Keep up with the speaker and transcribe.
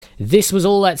This was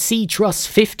all at Sea Trust's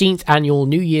 15th annual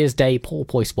New Year's Day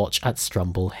porpoise watch at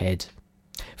Strumble Head.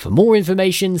 For more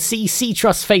information, see Sea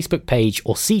Trust's Facebook page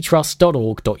or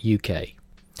seatrust.org.uk.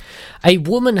 A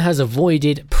woman has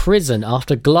avoided prison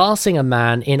after glassing a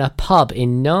man in a pub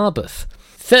in Narberth.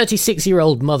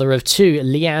 36-year-old mother of two,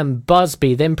 Leanne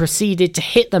Busby, then proceeded to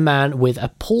hit the man with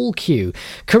a pool cue.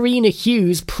 Karina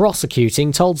Hughes,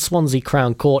 prosecuting, told Swansea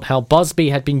Crown Court how Busby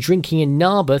had been drinking in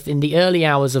Narberth in the early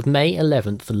hours of May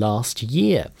 11th last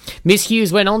year. Miss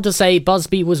Hughes went on to say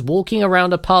Busby was walking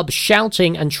around a pub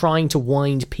shouting and trying to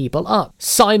wind people up.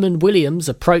 Simon Williams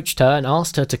approached her and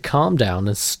asked her to calm down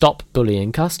and stop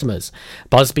bullying customers.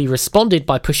 Busby responded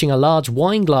by pushing a large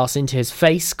wine glass into his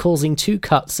face, causing 2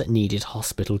 cuts that needed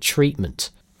hospital treatment.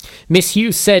 Miss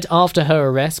Hughes said after her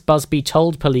arrest, Busby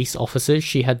told police officers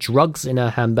she had drugs in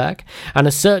her handbag, and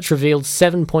a search revealed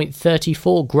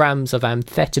 7.34 grams of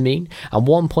amphetamine and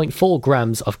 1.4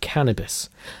 grams of cannabis.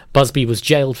 Busby was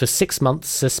jailed for 6 months,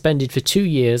 suspended for 2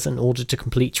 years, and ordered to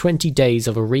complete 20 days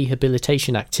of a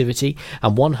rehabilitation activity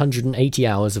and 180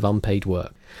 hours of unpaid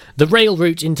work. The rail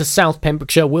route into South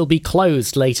Pembrokeshire will be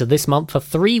closed later this month for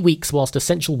 3 weeks whilst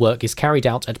essential work is carried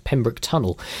out at Pembroke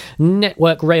Tunnel.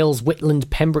 Network Rail's Whitland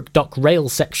Pembroke Dock rail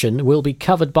section will be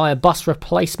covered by a bus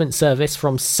replacement service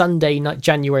from Sunday,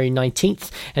 January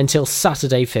 19th until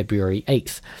Saturday, February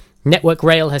 8th. Network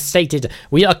Rail has stated,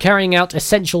 "We are carrying out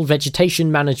essential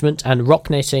vegetation management and rock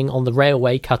netting on the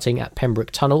railway cutting at Pembroke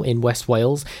Tunnel in West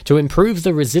Wales to improve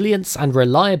the resilience and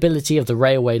reliability of the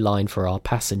railway line for our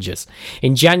passengers.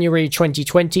 In January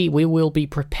 2020, we will be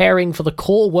preparing for the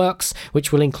core works,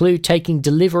 which will include taking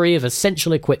delivery of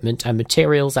essential equipment and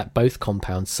materials at both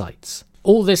compound sites."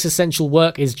 All this essential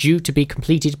work is due to be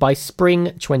completed by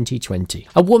spring 2020.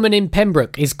 A woman in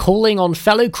Pembroke is calling on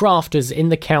fellow crafters in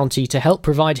the county to help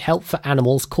provide help for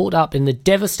animals caught up in the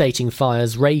devastating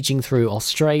fires raging through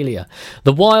Australia.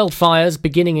 The wildfires,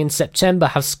 beginning in September,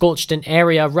 have scorched an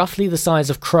area roughly the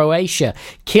size of Croatia,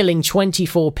 killing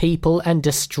 24 people and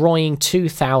destroying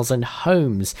 2,000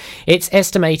 homes. It's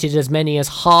estimated as many as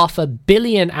 500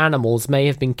 million animals may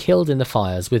have been killed in the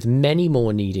fires, with many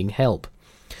more needing help.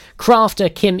 Crafter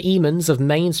Kim Emans of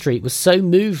Main Street was so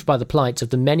moved by the plight of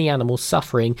the many animals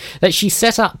suffering that she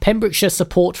set up Pembrokeshire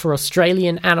Support for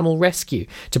Australian Animal Rescue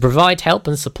to provide help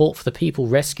and support for the people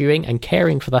rescuing and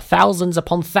caring for the thousands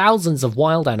upon thousands of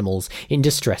wild animals in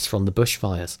distress from the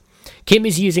bushfires. Kim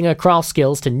is using her craft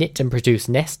skills to knit and produce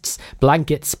nests,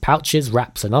 blankets, pouches,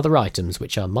 wraps and other items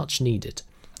which are much needed.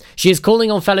 She is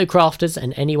calling on fellow crafters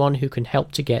and anyone who can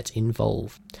help to get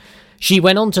involved. She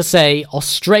went on to say,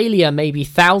 Australia may be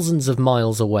thousands of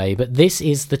miles away, but this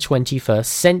is the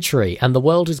 21st century, and the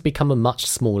world has become a much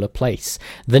smaller place.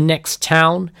 The next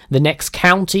town, the next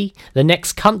county, the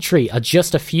next country are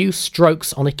just a few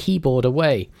strokes on a keyboard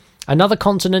away. Another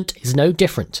continent is no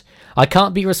different. I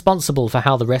can't be responsible for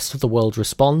how the rest of the world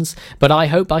responds, but I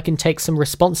hope I can take some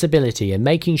responsibility in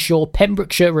making sure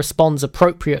Pembrokeshire responds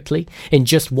appropriately in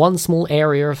just one small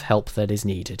area of help that is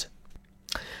needed.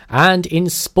 And in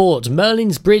sport,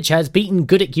 Merlin's Bridge has beaten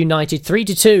Goodwick United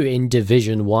 3-2 in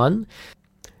Division 1.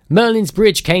 Merlin's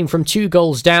Bridge came from 2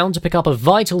 goals down to pick up a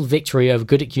vital victory over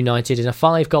Goodwick United in a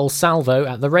 5-goal salvo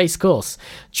at the racecourse.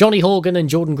 Johnny Horgan and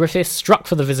Jordan Griffiths struck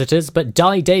for the visitors, but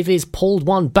Di Davies pulled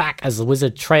one back as the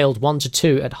Wizard trailed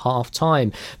 1-2 at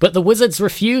half-time. But the Wizards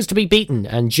refused to be beaten,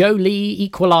 and Joe Lee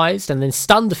equalised and then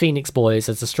stunned the Phoenix boys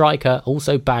as the striker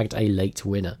also bagged a late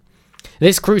winner.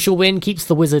 This crucial win keeps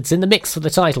the Wizards in the mix for the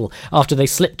title after they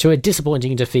slipped to a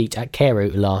disappointing defeat at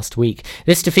Carew last week.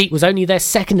 This defeat was only their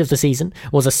second of the season,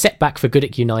 was a setback for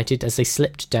Goodwick United as they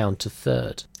slipped down to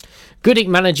third. Goodwick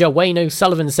manager Wayne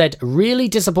O'Sullivan said, "Really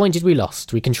disappointed we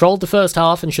lost. We controlled the first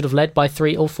half and should have led by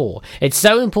 3 or 4. It's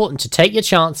so important to take your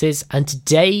chances, and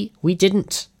today we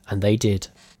didn't." And they did.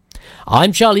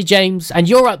 I'm Charlie James, and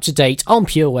you're up to date on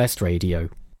Pure West Radio.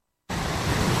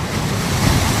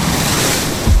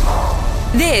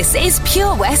 This is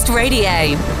Pure West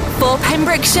Radio. For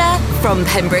Pembrokeshire, from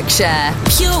Pembrokeshire.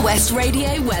 Pure West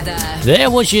Radio weather. There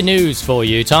was your news for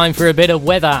you. Time for a bit of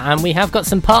weather, and we have got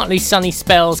some partly sunny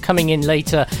spells coming in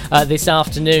later this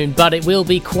afternoon, but it will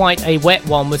be quite a wet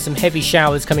one with some heavy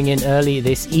showers coming in early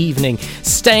this evening.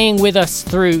 Staying with us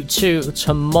through to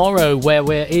tomorrow, where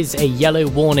there is a yellow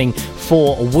warning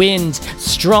for wind.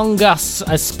 Strong gusts,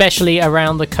 especially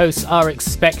around the coast, are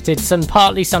expected. Some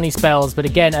partly sunny spells, but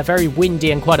again, a very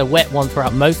windy and quite a wet one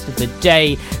throughout most of the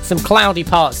day. Some cloudy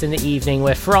parts in the evening,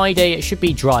 where Friday it should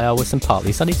be drier with some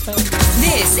partly sunny spells.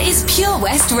 This is Pure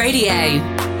West Radio.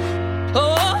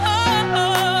 Oh, oh,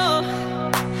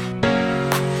 oh.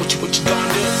 What you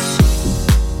gonna do?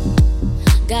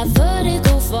 Got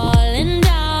vertigo falling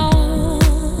down.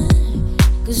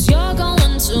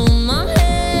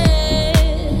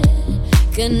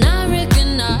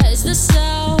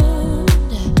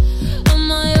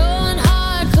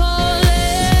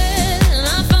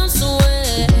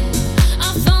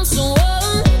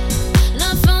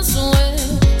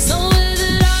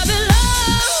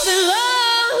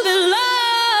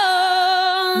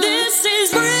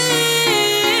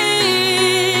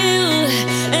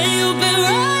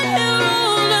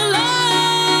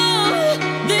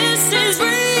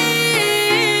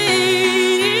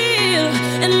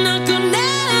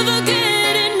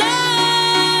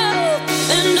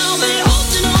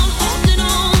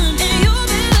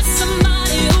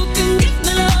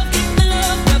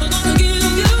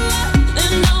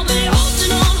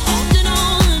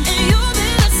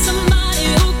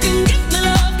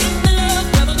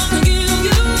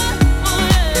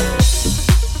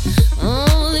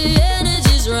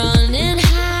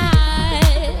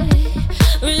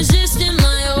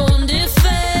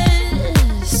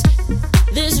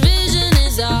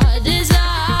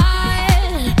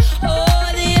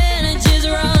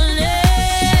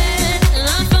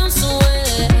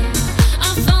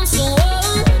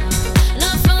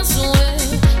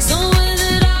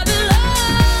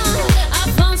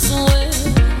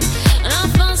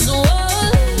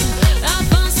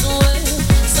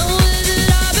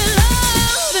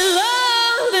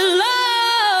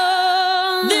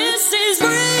 is real,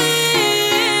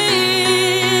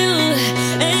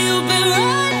 and you've been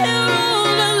right here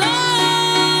all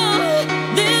along.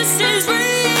 This is real,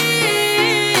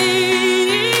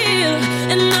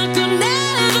 and I could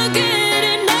never get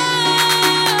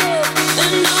enough.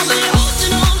 And I'll be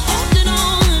holding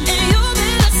on, and you'll be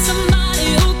with somebody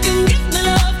who can give me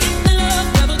love,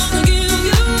 never gonna give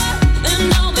you up.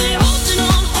 And I'll be holding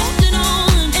on,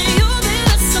 and you'll be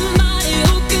with somebody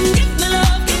who can give me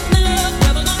love,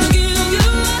 never gonna give you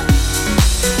up.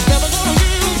 Never gonna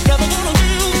give, never gonna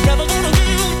give, never gonna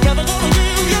give, never gonna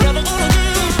give, never gonna give, never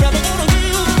gonna give, never gonna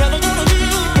give, never gonna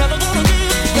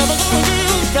give, never gonna give, never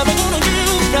gonna give,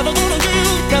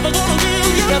 never gonna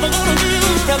give, never gonna give, never gonna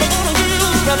give, never gonna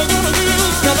give, never gonna give, never gonna give.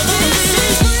 This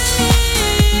is real,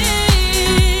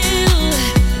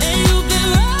 and you've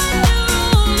been right here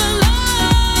all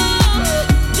along.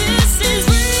 This is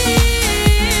real,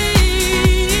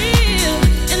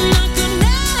 and I could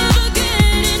never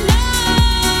get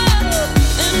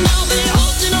enough. And I'll be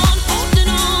holding on,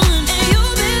 and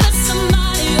you'll be with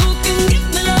somebody who can give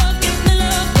me love,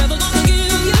 never gonna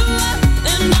give you up.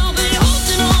 And I'll be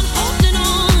holding on,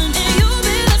 and you'll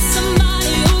be with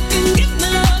somebody who can give me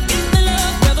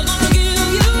love, never gonna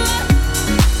give you up.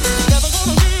 Never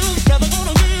gonna give, never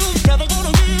gonna give, never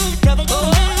gonna give, never gonna give,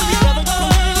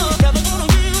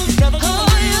 never gonna give,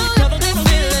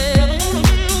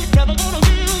 never gonna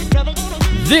give, never gonna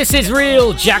give. This is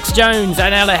real. Jax Jones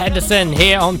and Ella Henderson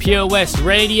here on Pure West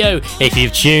Radio. If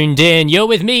you've tuned in, you're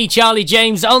with me, Charlie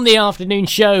James, on the afternoon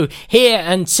show here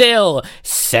until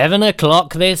 7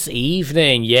 o'clock this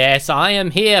evening. Yes, I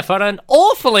am here for an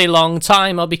awfully long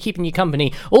time. I'll be keeping you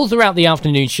company all throughout the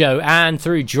afternoon show and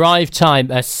through drive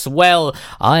time as well.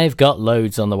 I've got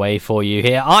loads on the way for you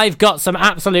here. I've got some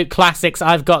absolute classics.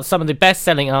 I've got some of the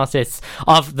best-selling artists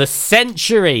of the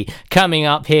century coming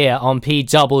up here on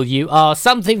PWR.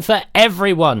 Something for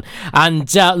everyone,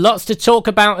 and lots to talk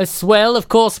about as well. Of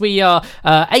course, we are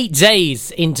 8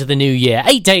 days into the new year,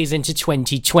 8 days into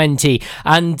 2020,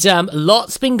 and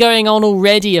lots been going on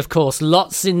already. Of course,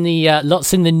 lots in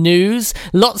the news,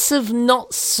 lots of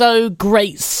not so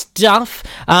great stuff,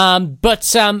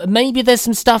 but maybe there's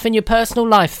some stuff in your personal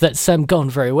life that's gone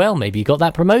very well. Maybe you got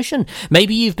that promotion,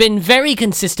 maybe you've been very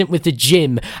consistent with the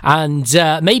gym, and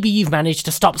maybe you've managed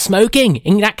to stop smoking.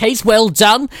 In that case, well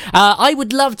done. I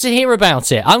would love to hear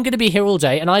about it. I'm going to be here all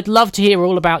day, and I'd love to hear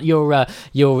all about your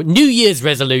New Year's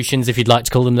resolutions, if you'd like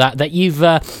to call them that you've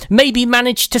maybe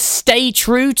managed to stay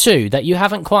true to, that you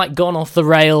haven't quite gone off the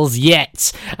rails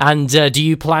yet, and do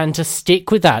you plan to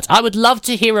stick with that? I would love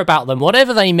to hear about them,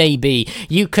 whatever they may be.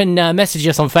 You can message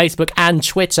us on Facebook and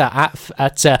Twitter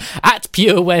at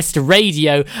Pure West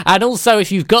Radio, and also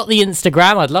if you've got the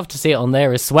Instagram, I'd love to see it on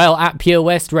there as well, at Pure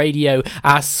West Radio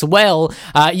as well.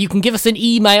 You can give us an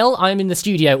email. I'm in the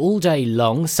studio all day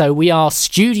long, so we are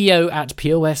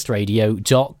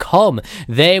studio@purewestradio.com.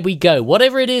 There we go.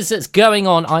 Whatever it is that's going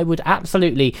on, I would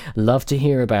absolutely love to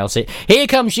hear about it. Here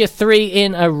comes your 3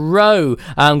 in a row.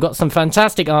 Got some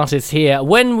fantastic artists here.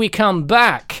 When we come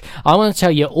back, I want to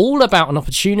tell you all about an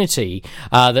opportunity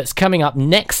that's coming up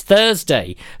next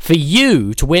Thursday for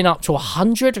you to win up to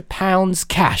 £100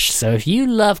 cash. So if you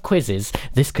love quizzes,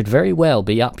 this could very well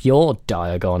be up your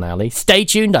Diagon alley. Stay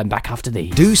tuned, I'm back after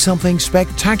these. Do something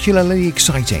spectacularly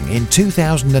exciting in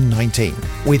 2019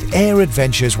 with Air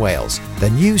Adventures Wales, the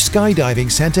new skydiving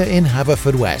centre in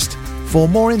Haverfordwest. For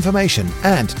more information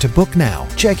and to book now,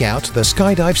 check out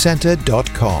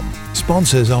theskydivecentre.com.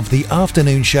 Sponsors of the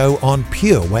afternoon show on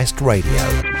Pure West Radio.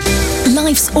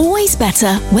 Life's always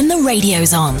better when the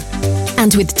radio's on.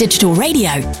 And with digital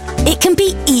radio, it can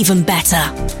be even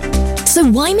better. So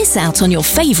why miss out on your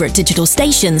favourite digital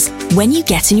stations when you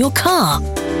get in your car?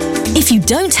 If you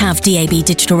don't have DAB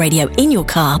digital radio in your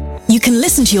car, you can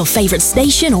listen to your favourite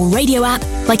station or radio app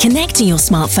by connecting your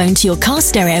smartphone to your car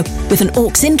stereo with an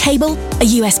aux-in cable, a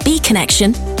USB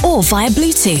connection, or via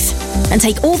Bluetooth, and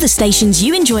take all the stations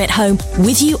you enjoy at home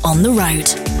with you on the road.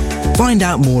 Find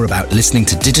out more about listening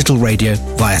to digital radio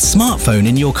via smartphone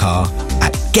in your car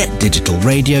at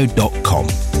getdigitalradio.com.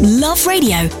 Love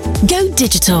radio. Go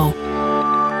digital.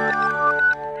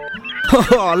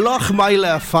 Oh,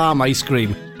 Lochmeyler Farm Ice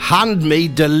Cream.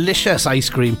 Handmade delicious ice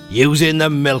cream using the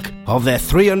milk of their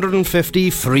 350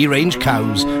 free-range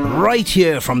cows right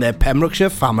here from their Pembrokeshire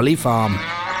family farm.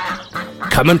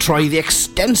 Come and try the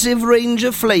extensive range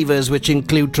of flavours which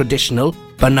include traditional,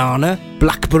 banana,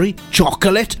 blackberry,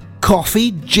 chocolate,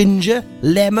 coffee, ginger,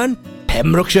 lemon,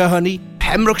 Pembrokeshire honey,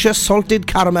 Pembrokeshire salted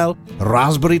caramel,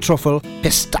 raspberry truffle,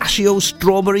 pistachio,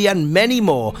 strawberry and many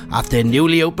more at their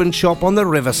newly opened shop on the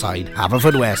Riverside,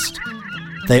 Haverfordwest.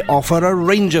 They offer a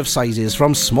range of sizes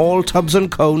from small tubs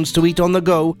and cones to eat on the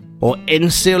go or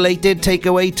insulated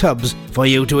takeaway tubs for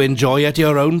you to enjoy at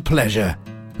your own pleasure.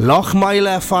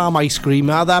 Lochmeyler Farm Ice Cream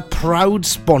are the proud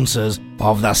sponsors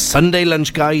of the Sunday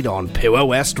Lunch Guide on Pure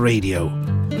West Radio.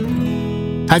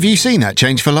 Have you seen that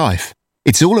Change for Life?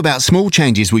 It's all about small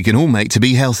changes we can all make to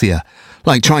be healthier,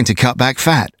 like trying to cut back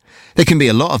fat. There can be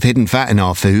a lot of hidden fat in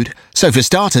our food, so for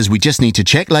starters we just need to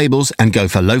check labels and go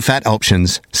for low-fat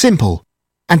options. Simple.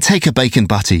 And take a bacon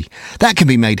butty. That can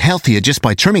be made healthier just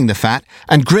by trimming the fat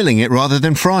and grilling it rather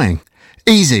than frying.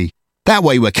 Easy. That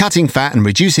way we're cutting fat and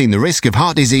reducing the risk of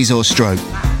heart disease or stroke.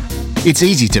 It's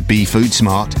easy to be food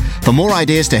smart. For more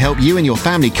ideas to help you and your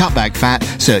family cut back fat,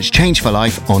 search Change for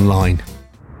Life online.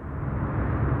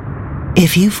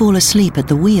 If you fall asleep at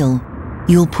the wheel,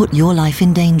 you'll put your life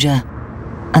in danger,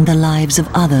 and the lives of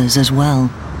others as well.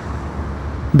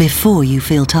 Before you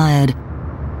feel tired,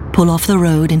 pull off the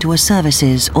road into a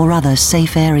services or other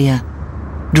safe area.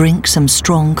 Drink some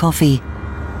strong coffee,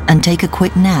 and take a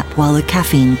quick nap while the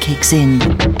caffeine kicks in.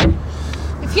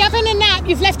 If you're having a nap,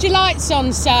 you've left your lights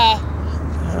on, sir.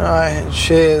 Alright,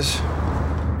 cheers.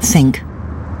 Think.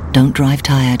 Don't drive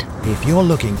tired. If you're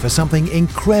looking for something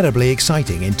incredibly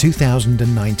exciting in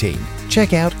 2019,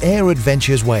 check out Air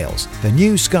Adventures Wales, the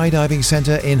new skydiving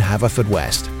centre in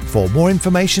Haverfordwest. For more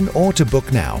information or to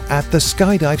book now at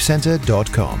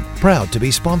theskydivecentre.com. Proud to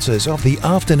be sponsors of the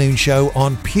afternoon show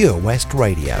on Pure West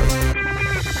Radio.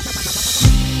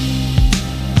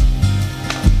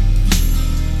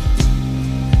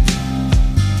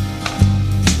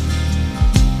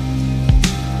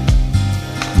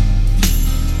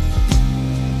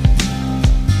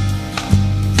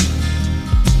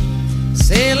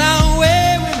 Sail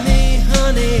away with me,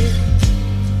 honey.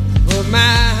 Put my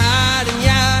heart in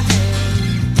your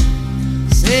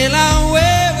hand. Sail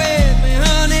away with me,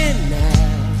 honey. Now,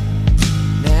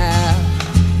 now,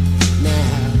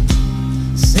 now.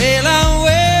 Sail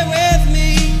away with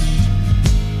me.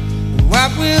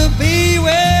 What will be,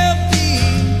 will be.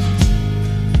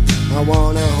 I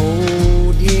wanna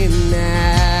hold you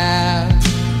now,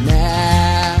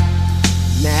 now,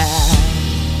 now.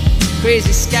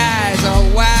 Crazy skies are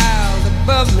wild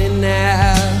above me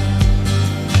now.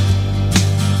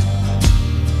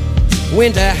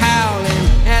 Winter howling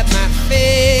at my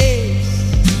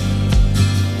face,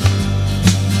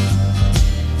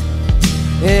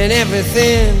 and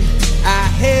everything I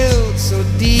held so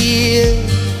dear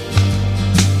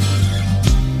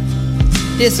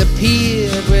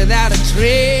disappeared without a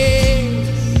trace.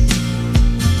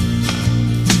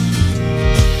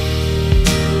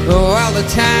 Oh, all the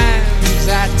times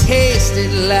I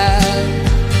tasted love,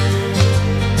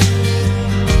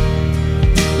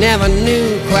 never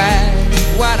knew quite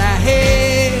what I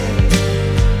had.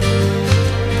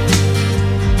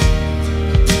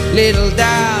 Little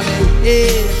darling,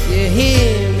 if you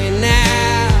hear me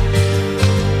now,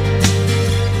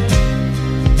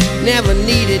 never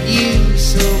needed you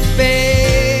so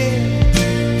bad.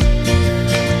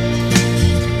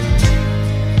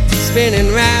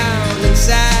 Spinning round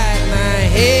inside my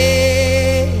head.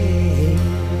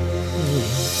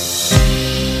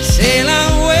 Sail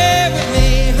away with me,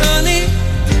 honey.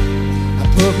 I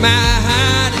put my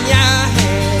heart in your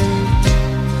hand.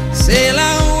 Sail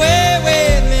away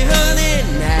with me, honey.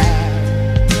 Now,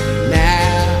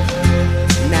 now,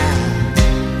 now.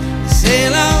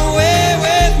 Sail away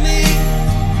with me.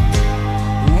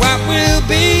 What will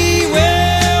be,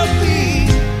 will be.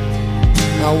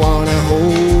 I wanna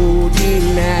hold you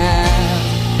now,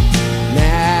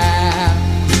 now,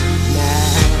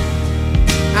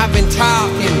 now. I've been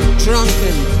talking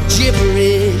drunken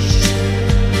gibberish,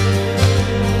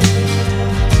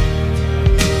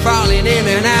 falling in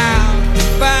and out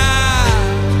of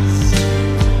bars,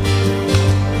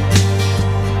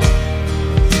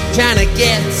 trying to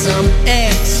get some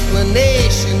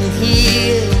explanation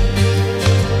here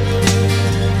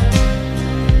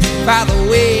by the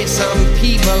way some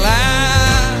people are.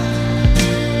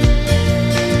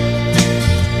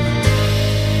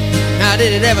 How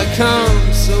did it ever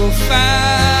come so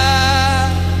far?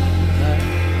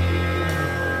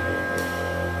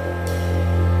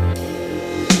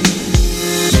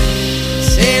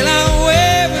 Sail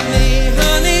away with me,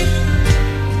 honey.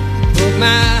 Put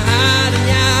my heart in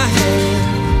your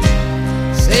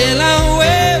hand. Sail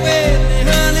away with me,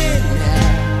 honey.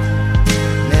 Now,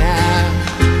 now,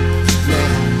 now.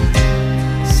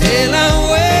 Sail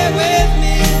away with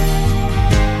me.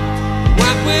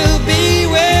 What will be,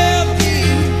 will be.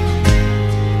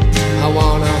 I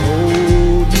wanna hold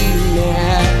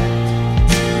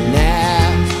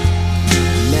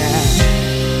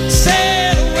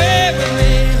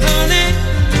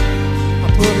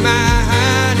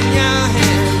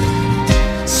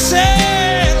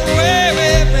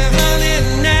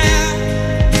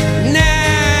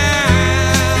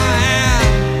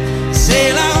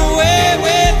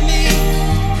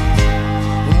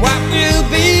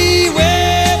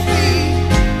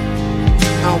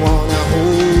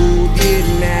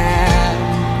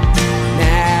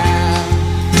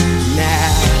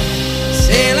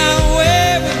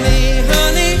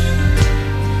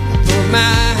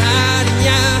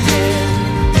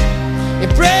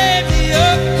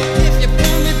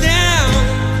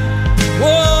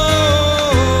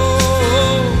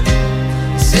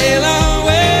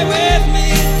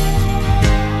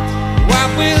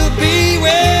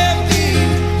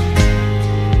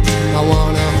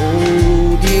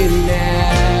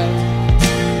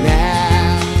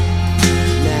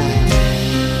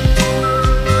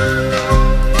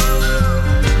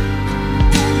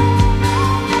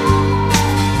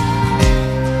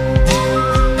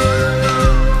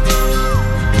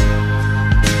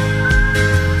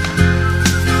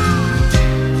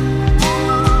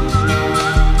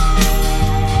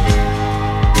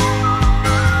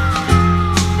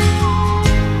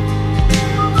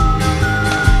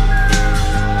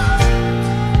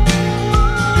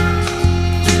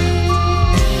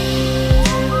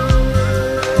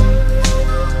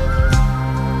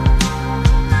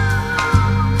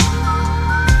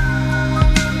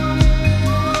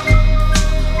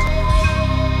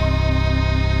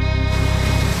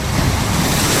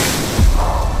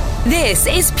This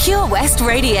is Pure West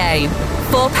Radio.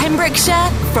 For Pembrokeshire,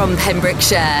 from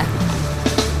Pembrokeshire.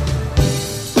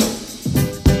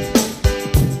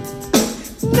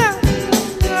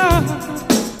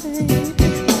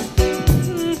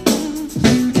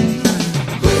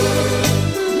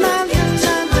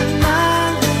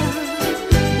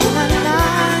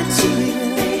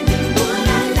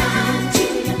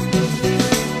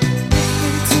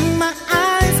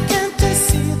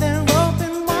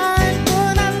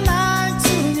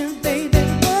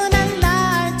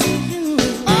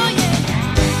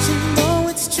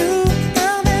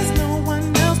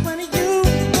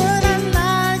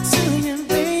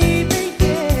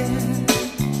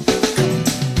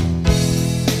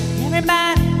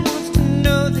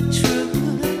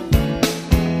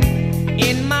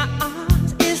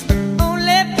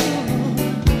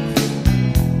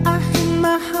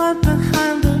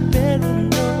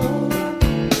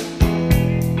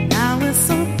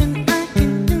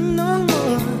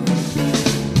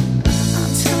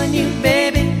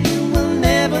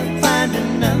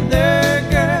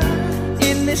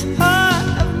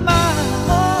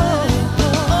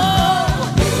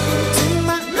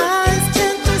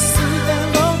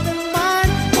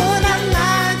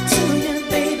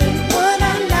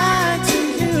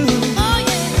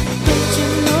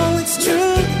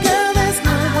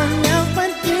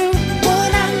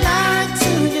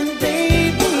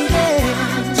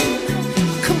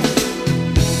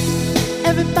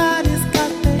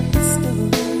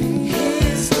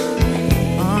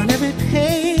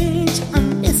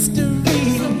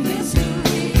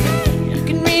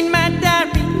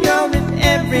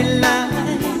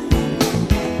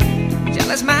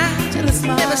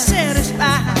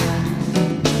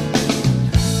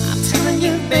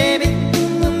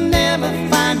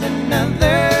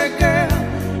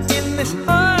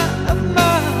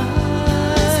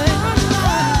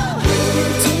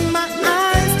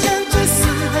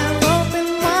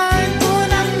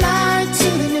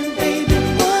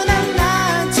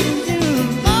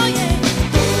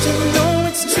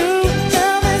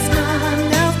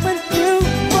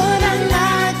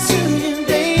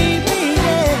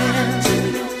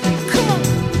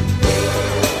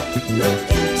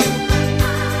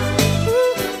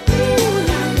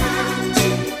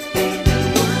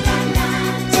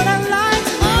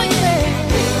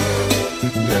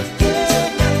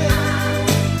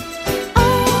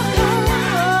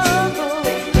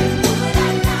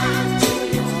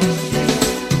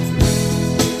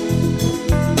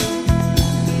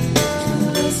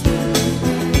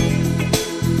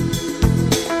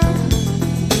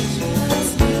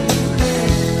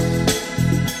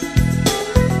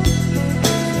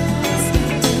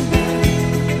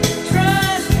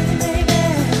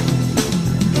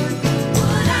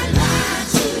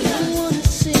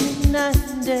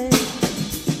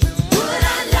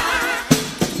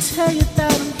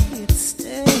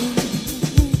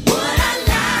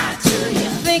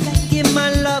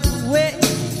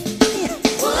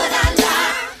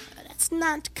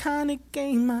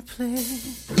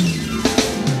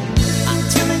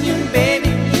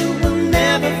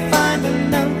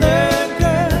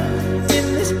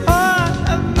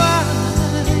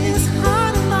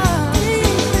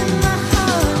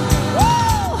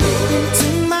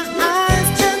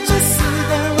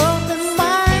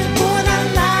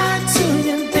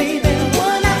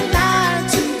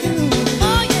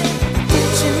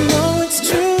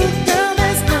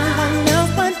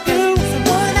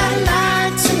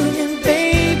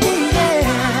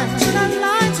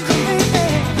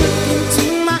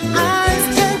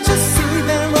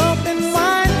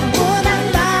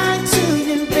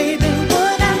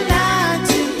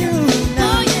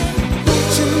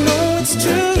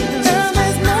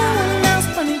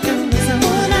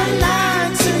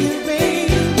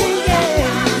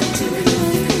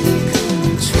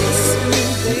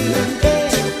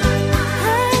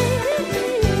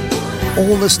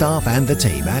 All the staff and the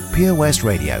team at Pure West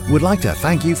Radio would like to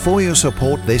thank you for your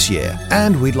support this year,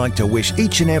 and we'd like to wish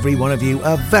each and every one of you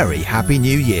a very happy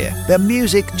new year. The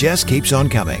music just keeps on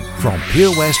coming from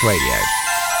Pure West Radio.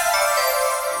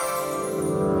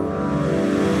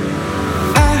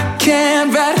 I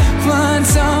can't write one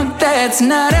song that's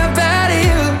not about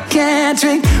you. Can't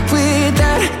drink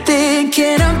without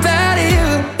thinking about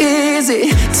you. Is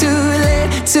it too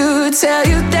late to tell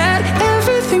you that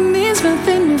everything means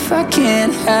nothing if I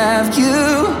can't have you?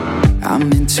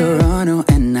 I'm in Toronto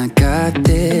and I got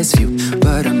this view,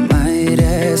 but I might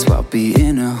as well be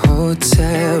in a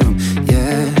hotel room.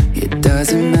 Yeah, it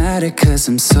doesn't matter 'cause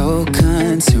I'm so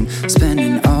consumed,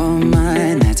 spending all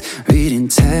my nights reading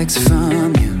texts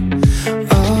from you.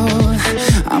 Oh,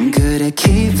 I'm good at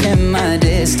keeping my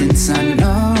distance. I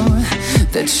know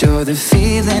that you're the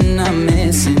feeling I'm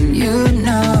missing. You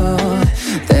know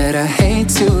that I hate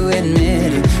to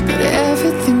admit it, but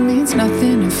everything means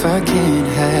nothing if I can't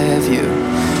have you.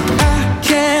 I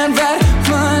can't write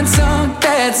one song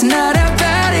that's not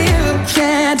about you.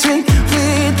 Can't drink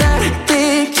without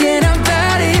thinking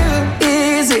about you.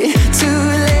 Is it too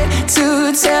late to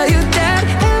tell you that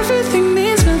everything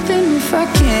means nothing if I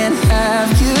can't have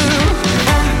you?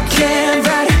 I can't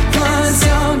write one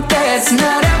song that's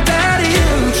not about you.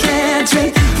 Can't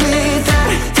drink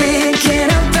without thinking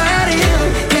about you.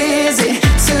 Is it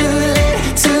too late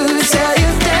to tell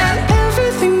you that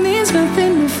everything means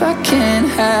nothing if I can't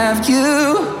have you?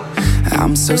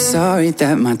 I'm so sorry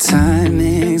that my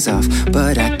timing's off,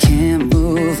 but I can't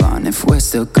move on if we're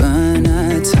still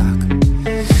gonna talk.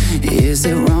 Is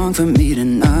it wrong for me to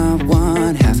not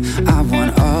want half? I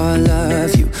want all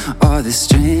of you, all the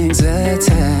strings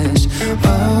attached.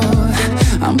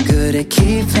 Oh, I'm good at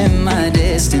keeping my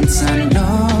distance. I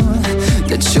know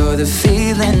that you're the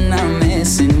feeling I'm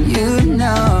missing. You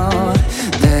know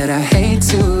that I hate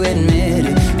to admit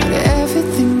it, but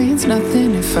everything means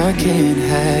nothing if I can't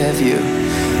have you.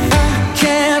 I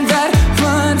can't write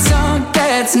one song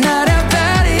that's not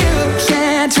about you.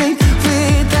 Can't drink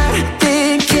without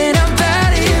thinking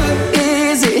about you.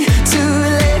 Is it too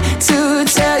late to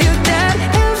tell you that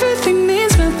everything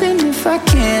means nothing if I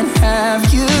can't have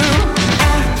you?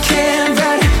 I can't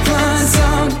write one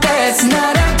song that's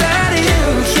not about you.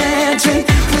 Can't drink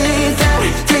without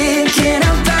thinking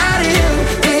about you.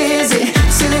 Is it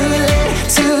too late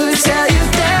to tell you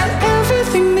that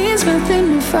everything means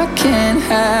nothing if I can't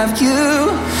have you?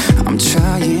 I'm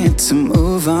trying to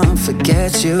move on,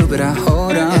 forget you, but I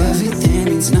hold on. Everything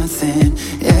means nothing,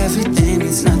 everything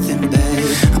means nothing, babe.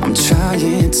 I'm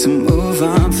trying to move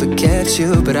on, forget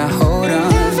you, but I hold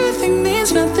on. Everything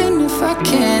means nothing if I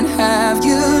can't have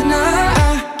you. No,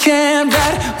 I can't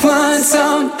write one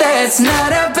song that's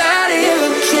not about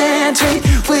you. Can't drink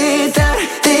without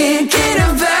thinking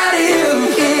about you.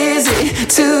 Is it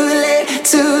too late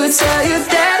to tell you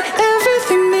that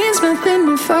everything means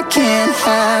nothing if I can't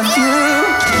have you?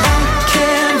 I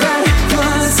can't write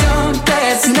one song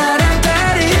that's not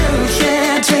about you.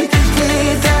 Can't drink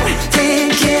without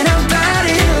thinking about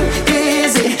you.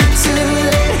 Is it too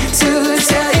late to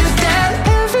tell you that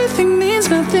everything means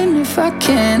nothing if I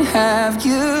can't have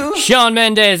you? Shawn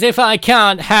Mendes, If I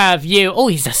Can't Have You. Oh,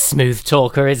 he's a smooth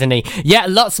talker, isn't he? Yeah,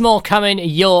 lots more coming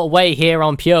your way here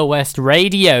on Pure West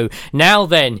Radio. Now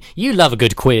then, you love a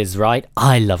good quiz, right?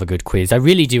 I love a good quiz. I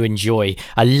really do enjoy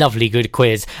a lovely good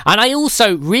quiz. And I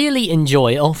also really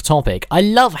enjoy, off topic, I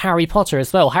love Harry Potter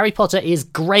as well. Harry Potter is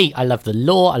great. I love the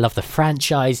lore. I love the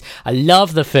franchise. I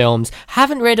love the films.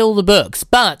 Haven't read all the books,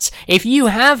 but if you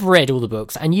have read all the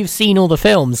books and you've seen all the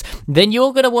films, then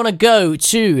you're going to want to go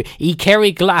to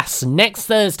Kerry Glass next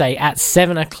Thursday at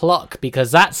 7 o'clock, because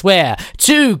that's where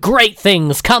two great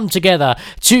things come together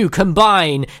to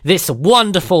combine this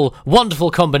wonderful, wonderful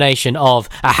combination of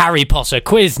a Harry Potter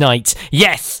quiz night.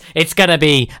 Yes, it's going to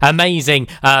be amazing.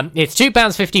 It's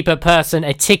 £2.50 per person,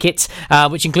 a ticket,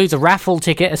 which includes a raffle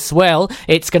ticket as well.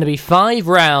 It's going to be 5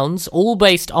 rounds, all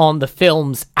based on the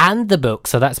films and the books.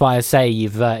 So that's why I say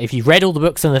if you've read all the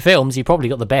books and the films, you've probably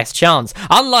got the best chance.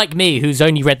 Unlike me, who's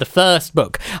only read the first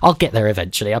book. I'll get there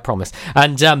eventually, I promise.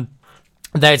 And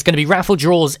there's going to be raffle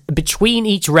draws between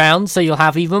each round, so you'll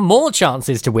have even more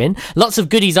chances to win. Lots of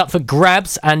goodies up for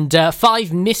grabs, and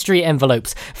 5 mystery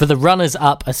envelopes for the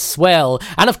runners-up as well.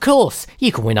 And of course,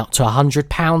 you can win up to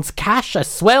 £100 cash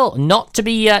as well, not to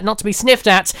be sniffed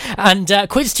at. And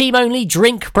quiz team only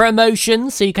drink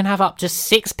promotions, so you can have up to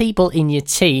 6 people in your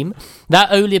team. That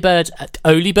early bird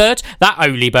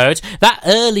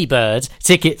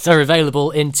tickets are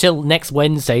available until next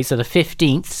Wednesday, so the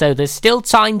 15th, so there's still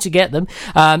time to get them.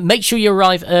 Make sure you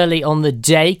arrive early on the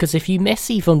day, because if you miss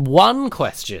even one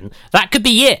question, that could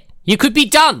be it. You could be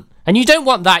done. And you don't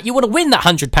want that. You want to win that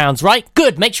 £100, right?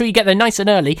 Good. Make sure you get there nice and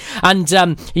early. And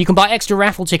you can buy extra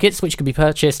raffle tickets, which can be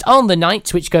purchased on the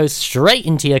night, which goes straight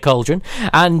into your cauldron.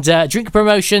 And drink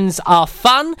promotions are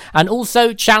fun. And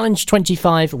also, Challenge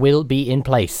 25 will be in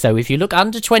place. So if you look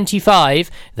under 25,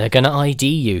 they're going to ID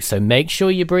you. So make sure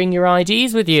you bring your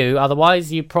IDs with you.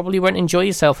 Otherwise, you probably won't enjoy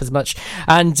yourself as much.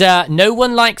 And no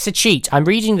one likes a cheat. I'm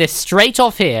reading this straight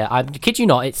off here. I kid you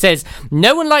not. It says,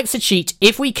 no one likes a cheat.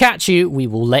 If we catch you, we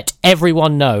will let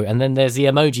everyone know. And then there's the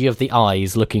emoji of the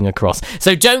eyes looking across.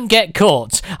 So don't get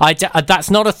caught. That's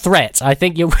not a threat. I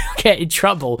think you'll get in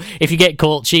trouble if you get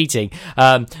caught cheating.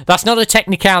 That's not a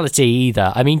technicality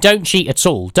either. I mean, don't cheat at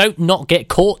all. Don't not get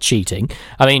caught cheating.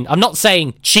 I mean, I'm not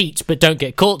saying cheat, but don't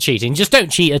get caught cheating. Just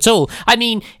don't cheat at all. I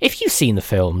mean, if you've seen the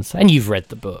films and you've read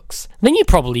the books, then you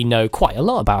probably know quite a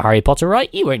lot about Harry Potter,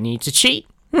 right? You won't need to cheat.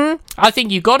 I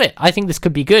think you got it. I think this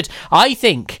could be good. I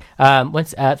think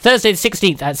Thursday the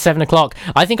 16th at 7 o'clock,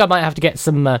 I think I might have to get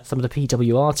some of the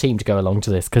PWR team to go along to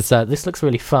this, because this looks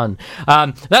really fun.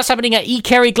 That's happening at E.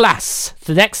 Kerry Glass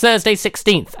the next Thursday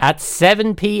 16th at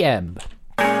 7 p.m.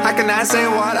 How can I say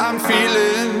what I'm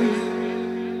feeling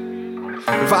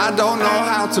if I don't know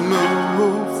how to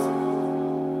move?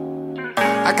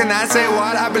 How can I say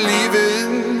what I believe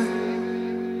in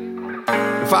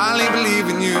if I only believe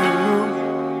in you?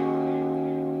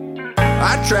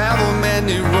 I travel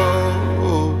many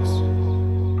roads,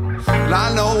 and I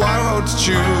know what road to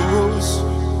choose.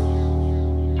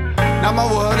 Now my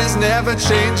world is never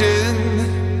changing.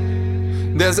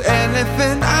 There's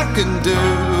anything I can do,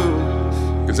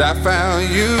 'cause I found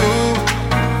you.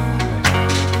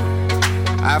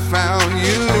 I found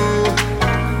you.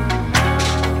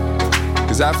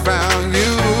 'Cause I found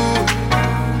you.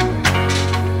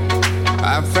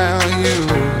 I found you.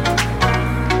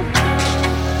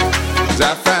 'Cause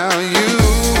I found you.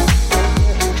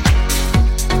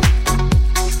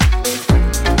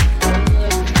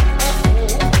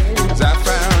 'Cause I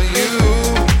found you.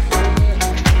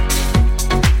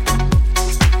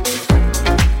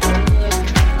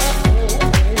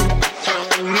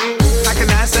 How can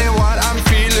I say what I'm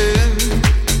feeling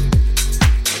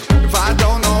if I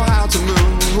don't know how to move?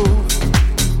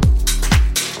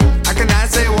 How can I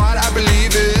say what I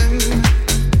believe in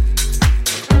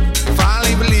if I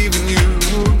only believe in you?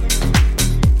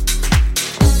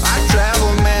 I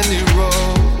travel many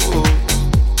roads,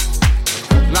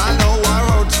 and I know what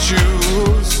road to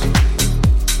choose.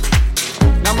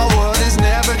 Now my world is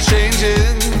never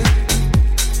changing.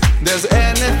 There's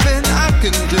anything I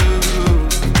can do,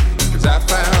 'cause I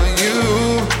found you.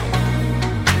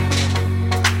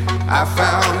 I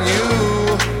found you.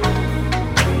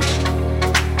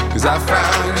 'Cause I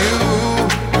found you.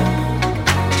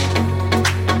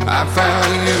 I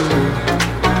found you.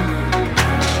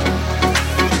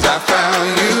 'Cause I found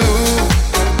you.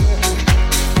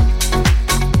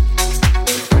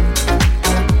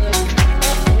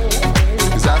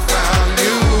 'Cause I found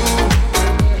you.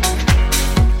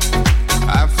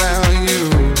 I found you.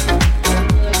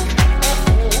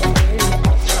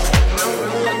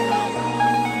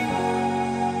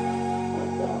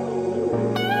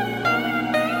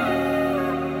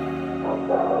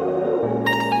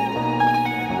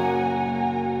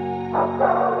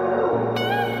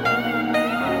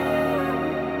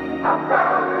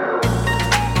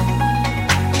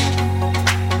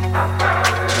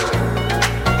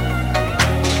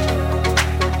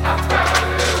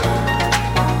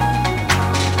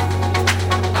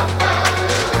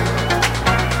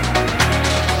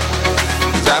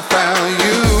 I found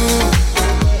you.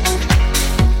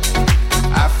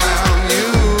 I found you.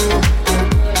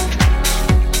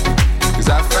 'Cause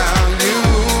I found you.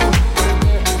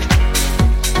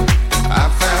 I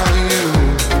found you.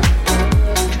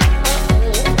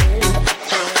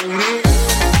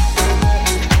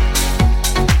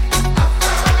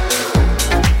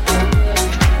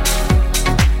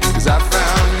 'Cause I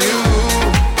found you.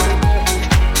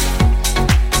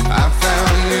 I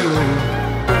found you.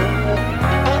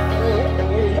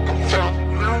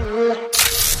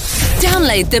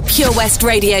 Download the Pure West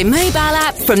Radio mobile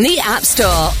app from the App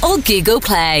Store or Google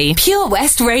Play. Pure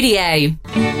West Radio.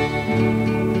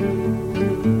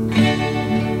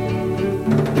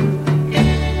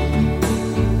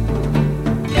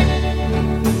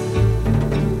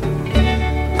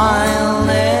 I'll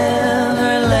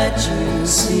never let you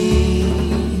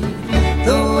see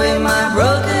the way my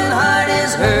broken heart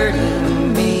is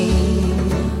hurting me.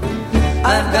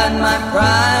 I've got my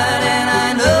pride and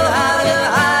I know how to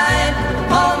hide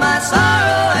all my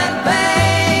sorrow and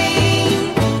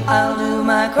pain. I'll do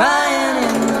my crying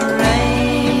in the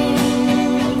rain.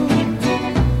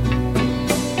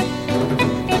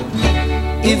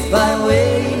 If I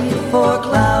wait for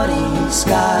cloudy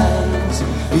skies,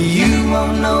 you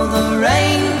won't know the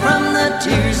rain from the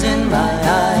tears in my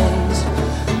eyes.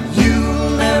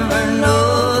 You'll never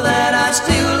know that I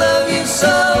still love you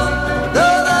so,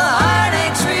 though the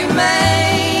heartaches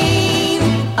remain.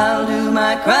 I'll do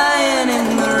my crying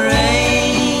in the rain.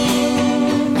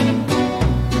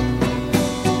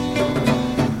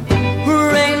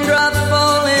 Raindrops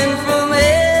falling from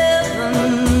heaven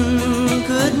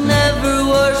could never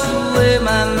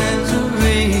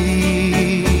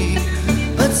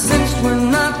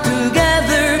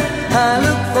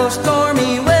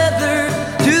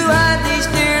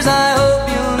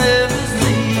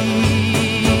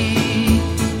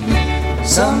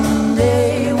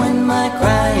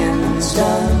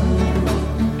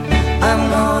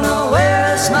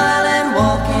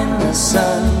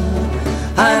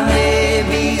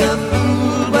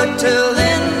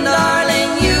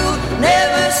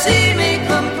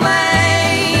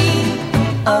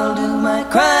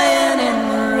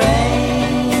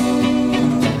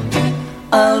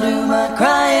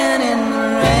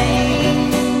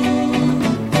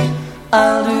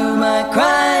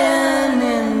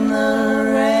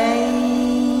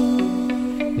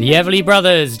The Everly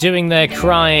Brothers doing their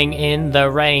Crying in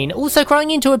the Rain. Also, crying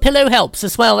into a pillow helps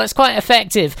as well. That's quite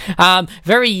effective. A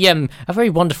very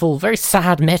wonderful, very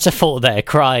sad metaphor there,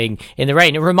 crying in the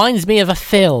rain. It reminds me of a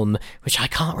film, which I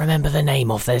can't remember the name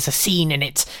of. There's a scene in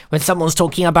it when someone's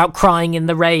talking about crying in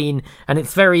the rain, and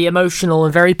it's very emotional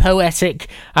and very poetic,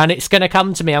 and it's going to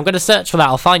come to me. I'm going to search for that.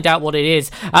 I'll find out what it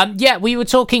is. We were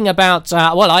talking about,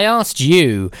 I asked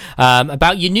you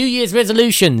about your New Year's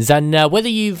resolutions and whether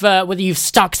you've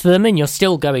stuck to them and you're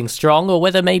still going strong, or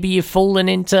whether maybe you've fallen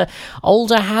into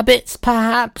older habits,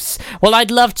 perhaps. Well, I'd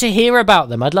love to hear about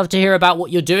them. I'd love to hear about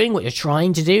what you're doing, what you're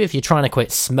trying to do, if you're trying to quit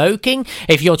smoking,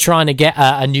 if you're trying to get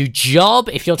a new job,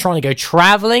 if you're trying to go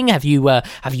travelling. Have you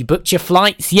booked your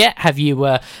flights yet? Have you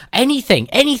anything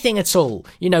at all?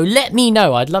 Let me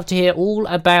know. I'd love to hear all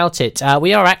about it.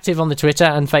 We are active on the Twitter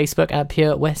and Facebook at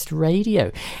Pure West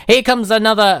Radio. Here comes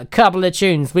another couple of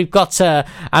tunes. We've got an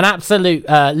absolute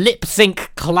lip sync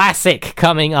classic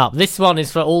coming up. This one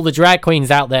is for all the drag queens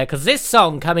out there, because this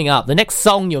song coming up, the next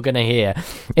song you're going to hear,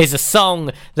 is a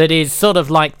song that is sort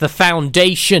of like the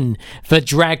foundation for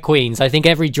drag queens. I think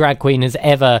every drag queen has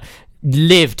ever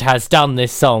lived has done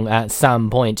this song at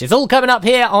some point. It's all coming up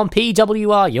here on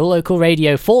PWR, your local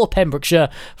radio for Pembrokeshire,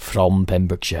 from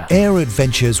Pembrokeshire. Air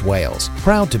Adventures Wales,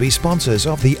 proud to be sponsors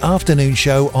of the afternoon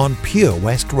show on Pure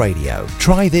West Radio.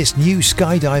 Try this new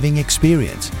skydiving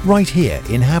experience right here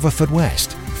in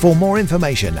Haverfordwest. For more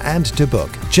information and to book,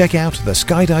 check out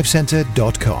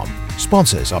theskydivecentre.com.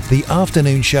 Sponsors of the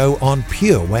afternoon show on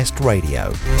Pure West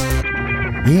Radio.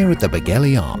 Here at the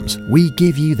Begelly Arms, we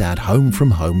give you that home from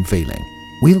home feeling.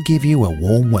 We'll give you a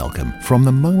warm welcome from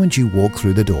the moment you walk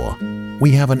through the door.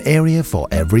 We have an area for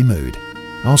every mood.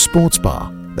 Our sports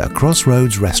bar, the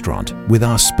Crossroads restaurant with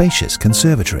our spacious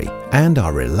conservatory, and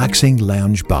our relaxing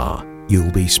lounge bar.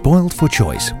 You'll be spoiled for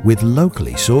choice with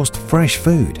locally sourced fresh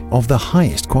food of the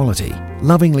highest quality,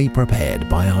 lovingly prepared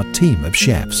by our team of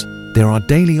chefs. There are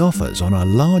daily offers on a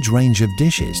large range of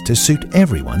dishes to suit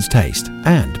everyone's taste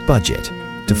and budget.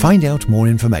 To find out more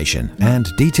information and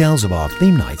details of our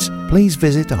theme nights, please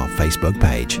visit our Facebook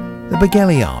page, The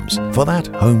Begelly Arms, for that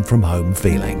home from home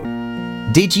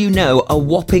feeling. Did you know a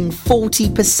whopping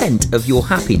 40% of your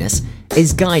happiness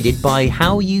is guided by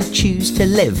how you choose to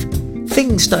live?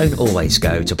 Things don't always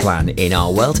go to plan in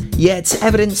our world, yet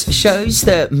evidence shows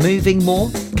that moving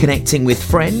more, connecting with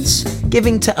friends,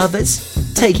 giving to others,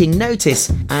 taking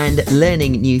notice and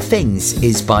learning new things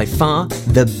is by far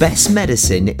the best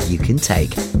medicine you can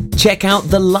take. Check out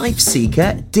the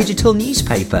LifeSeeker digital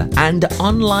newspaper and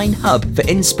online hub for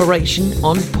inspiration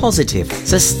on positive,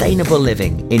 sustainable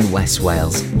living in West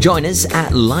Wales. Join us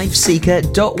at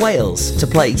lifeseeker.wales to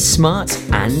play smart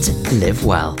and live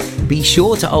well. Be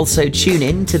sure to also tune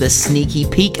in to the Sneaky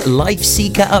Peek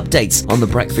LifeSeeker updates on The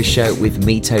Breakfast Show with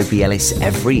me, Toby Ellis,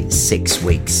 every 6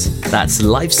 weeks. That's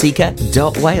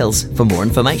lifeseeker.wales for more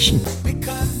information.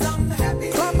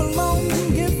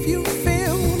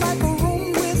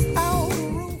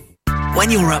 When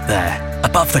you're up there,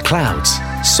 above the clouds,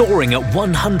 soaring at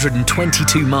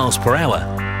 122 miles per hour,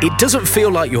 it doesn't feel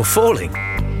like you're falling.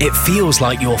 It feels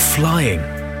like you're flying.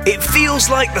 It feels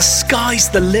like the sky's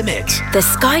the limit. The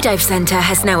Skydive Centre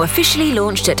has now officially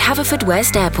launched at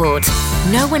Haverfordwest Airport.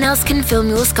 No one else can film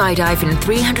your skydive in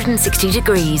 360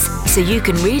 degrees, so you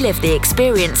can relive the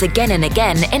experience again and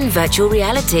again in virtual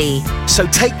reality. So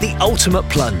take the ultimate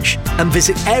plunge and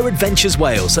visit Air Adventures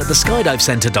Wales at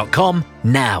theskydivecentre.com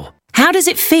now. How does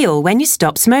it feel when you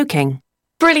stop smoking?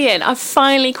 Brilliant, I've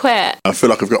finally quit. I feel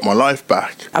like I've got my life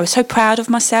back. I was so proud of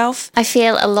myself. I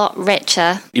feel a lot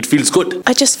richer. It feels good.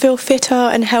 I just feel fitter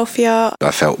and healthier.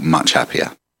 I felt much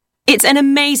happier. It's an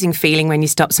amazing feeling when you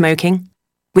stop smoking.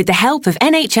 With the help of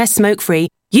NHS Smoke Free,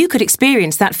 you could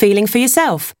experience that feeling for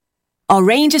yourself. Our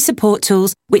range of support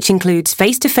tools, which includes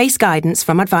face-to-face guidance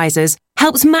from advisors,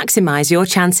 helps maximise your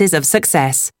chances of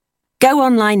success. Go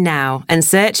online now and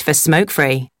search for Smoke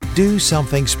Free. Do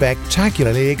something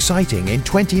spectacularly exciting in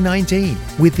 2019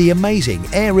 with the amazing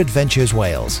Air Adventures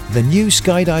Wales, the new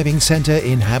skydiving centre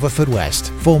in Haverfordwest.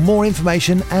 For more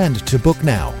information and to book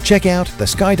now, check out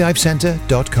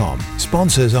theskydivecentre.com.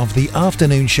 Sponsors of the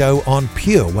afternoon show on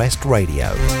Pure West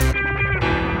Radio.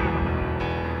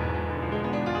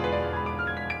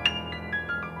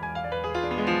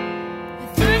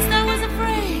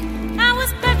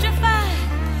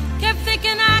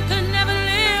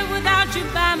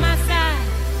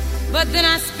 But then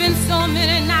I spent so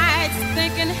many nights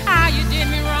thinking how you did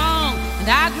me wrong. And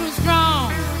I grew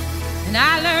strong, and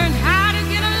I learned how to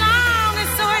get along. And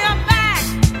so you're back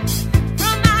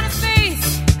from outer space.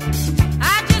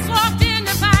 I just walked in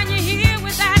to find you here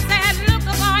with that sad look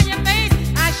upon your face.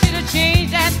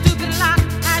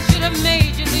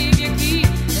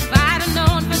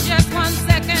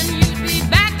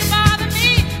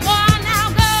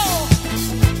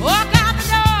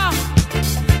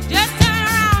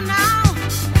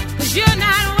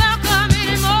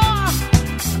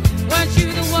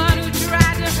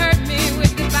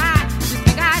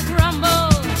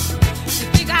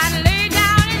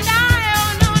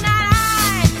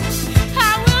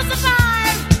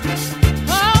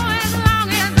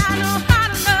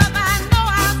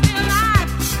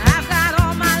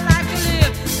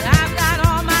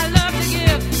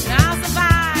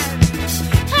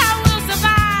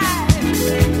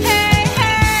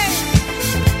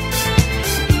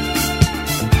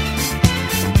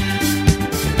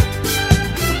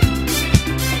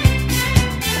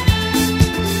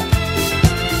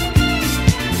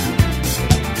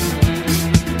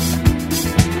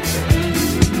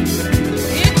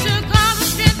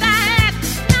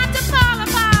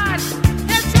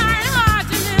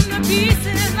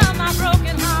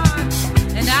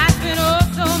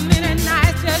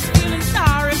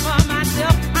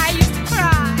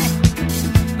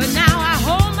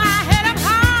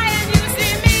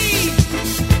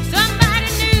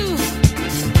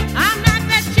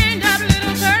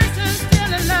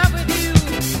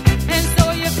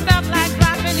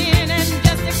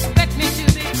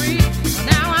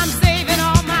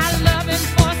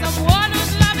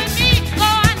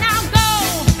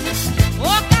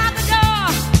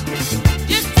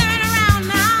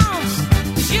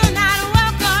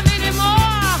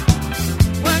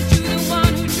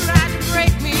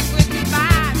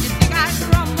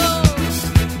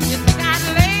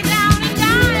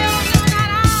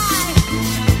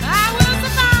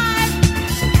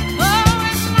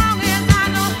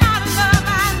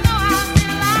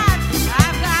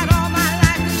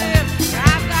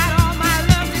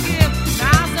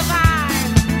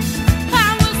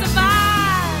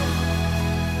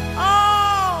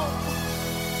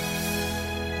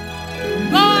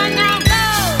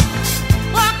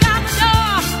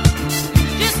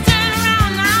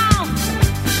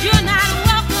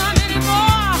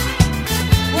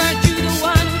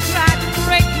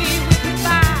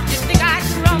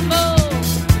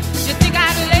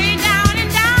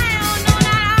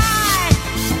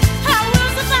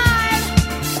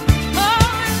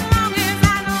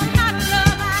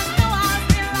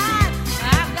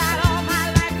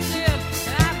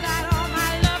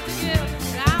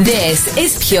 This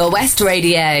is Pure West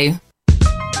Radio.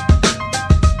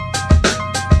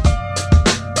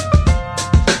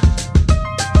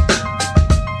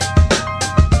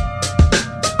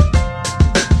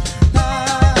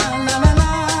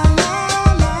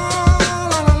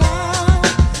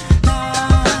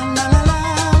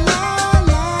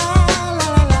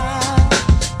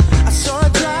 I saw a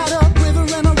dried up river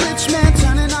and a rich man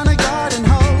turning on a garden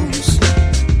hose.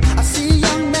 I see a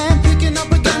young man picking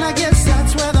up a gun, I guess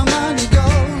that's where the money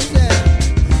goes.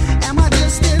 Yeah. Am I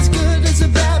just as good as a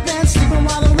bad man sleeping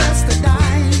while the rest are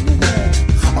dying?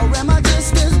 Yeah. Or am I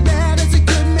just as bad as a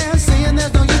good man saying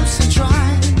there's no use in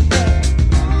trying? Yeah.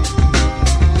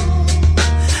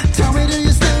 Tell me, do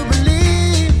you still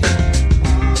believe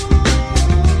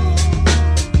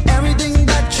everything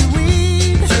that you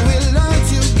read? Should we learn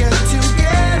to get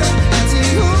together and see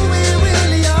who we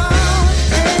really are?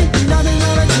 Ain't nothing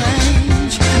gonna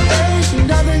change. Ain't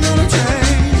nothing gonna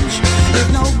change. If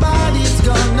nobody's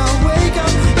gonna wake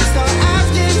up and start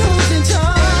asking who's in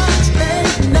charge.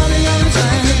 Ain't nothing gonna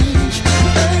change.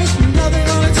 Ain't nothing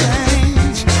gonna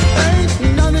change.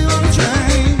 Ain't nothing gonna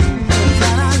change.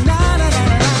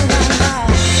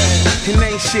 And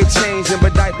ain't shit changing,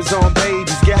 but diapers on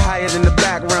babies get higher than the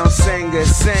background singer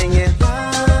singing.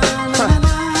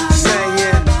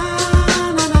 Singing.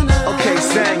 Okay,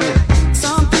 singing.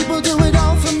 Some people do it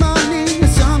all for money, and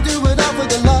some do it all for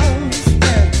the love.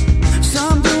 Yeah.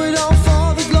 Some do it all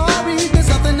for the glory. There's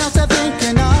nothing else they're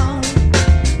thinking of.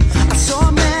 I saw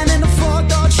a man in a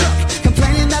four-door truck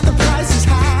complaining that the price is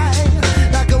high,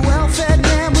 like a well-fed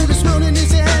man with a spoon in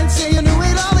his hand, saying who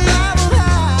ate all the apple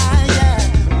pie. Yeah.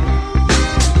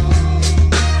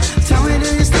 Tell me, do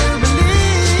you still believe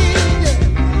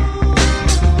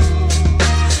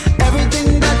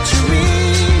everything that you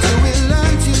read? So we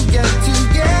learn to get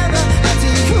together and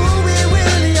see who we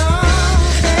really are.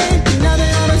 Ain't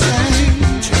nothing gonna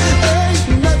change.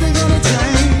 Ain't nothing gonna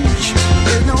change.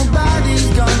 If nobody's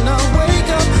gonna wake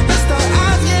up and start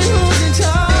asking who's in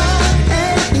charge.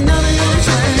 Ain't nothing gonna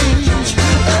change.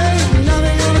 Ain't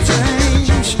nothing gonna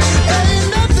change. Ain't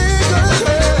nothing gonna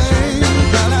change.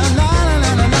 La la la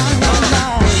la la la la la.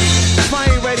 If I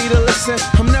ain't ready to listen,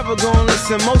 I'm never gonna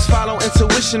listen. Most follow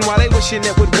intuition while they wishing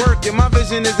it would work. And my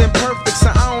vision isn't perfect, so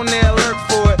I don't dare lurk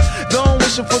for it. Don't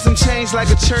wishing for some change like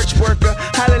a church worker.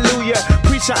 Hallelujah.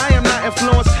 Preacher, I am not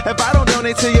influenced if I don't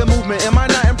donate to your movement. Am I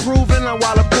not improving? And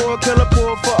while a poor killer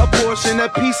poor for a portion, a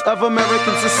piece of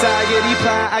American society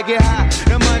pie, I get high.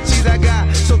 The munchies I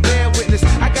got, so bear witness.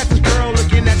 I got this girl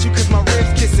looking at you cause my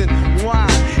ribs kissing. Why?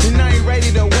 And I ain't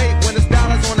ready to wait when there's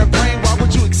dollars on the brain. Why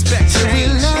would you expect So we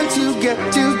change? learn to get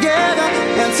together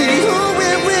and see who we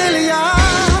really are.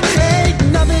 Ain't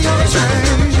nothing gonna change.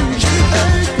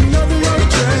 Ain't nothing gonna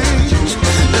change.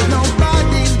 If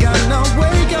nobody's gonna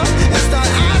wake up and start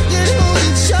asking who's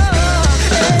in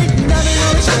charge. Ain't nothing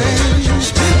gonna change.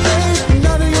 Ain't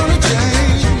nothing gonna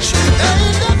change.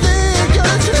 Ain't nothing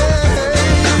gonna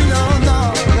change. No, no.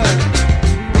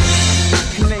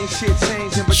 And ain't shit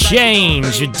changing, but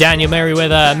Change with Daniel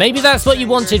Merriweather. Maybe that's what you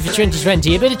wanted for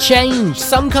 2020. A bit of change,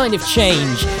 some kind of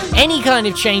change. Any kind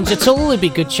of change at all would be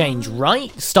good change, right?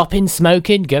 Stopping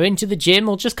smoking, going to the gym,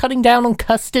 or just cutting down on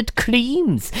custard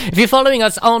creams. If you're following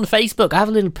us on Facebook, I have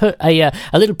a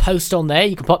little post on there.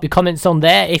 You can pop your comments on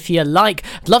there if you like.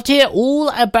 I'd love to hear all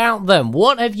about them.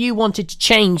 What have you wanted to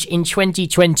change in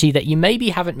 2020 that you maybe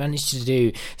haven't managed to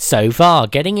do so far?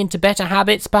 Getting into better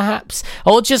habits, perhaps?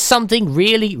 Or just something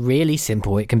really, really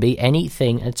simple. It can be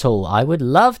anything at all. I would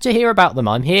love to hear about them.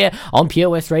 I'm here on Pure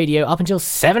West Radio up until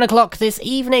 7 o'clock this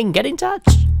evening. Get in touch.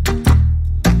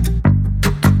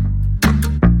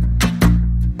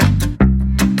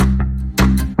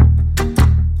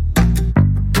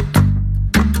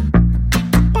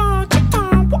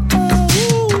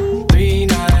 Three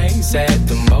nights at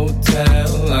the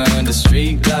motel under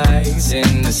street lights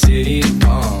in the city of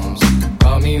palms.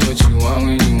 Call me what you want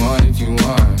when you want if you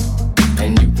want,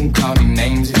 and you can call me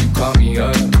names if you call me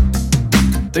up.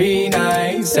 3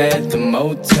 nights at the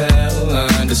motel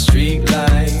under street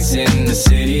lights in the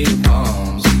city of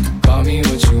palms. Call me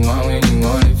what you want when you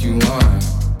want if you want,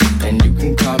 and you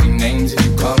can call me names if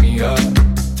you call me up.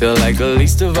 Feel like the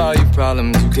least of all your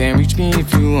problems. You can't reach me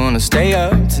if you wanna stay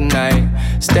up tonight.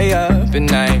 Stay up at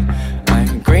night.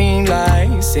 Like green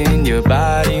lights in your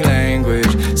body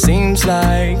language. Seems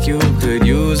like you could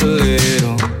use a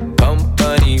little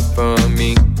company from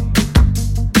me.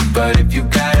 But if you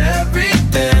got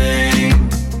everything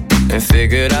and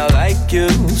figured out like you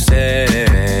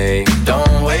say,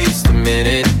 don't waste a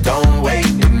minute, don't wait,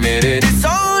 admit it. It's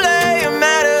only a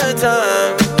matter of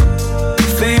time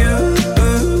for you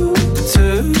to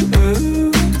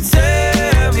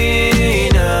tell me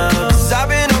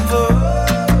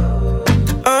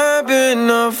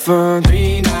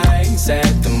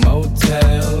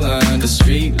under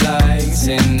street lights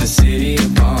in the city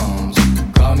of palms.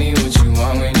 Call me what you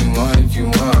want when you want if you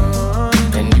want.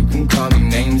 And you can call me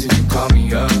names if you call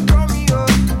me up.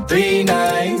 3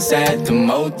 nights at the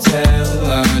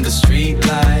motel under street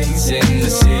lights in the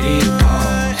city of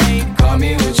palms. Call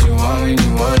me what you want when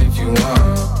you want if you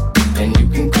want. And you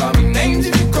can call me names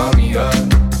if you call me up.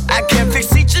 I can't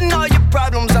fix each and all your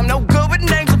problems. I'm no good with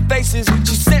names or faces.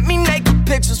 She sent me naked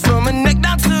pictures from her neck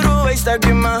down to the waist. I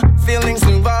get my feelings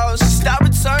involved. She stopped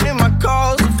returning my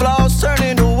calls. The flaws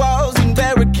turning to walls and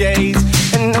barricades.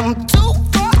 And I'm too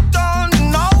far gone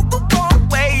in all the wrong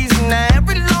ways. And now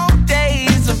every long day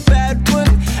is a bad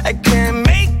one. I can't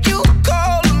make you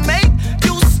call or make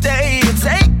you stay or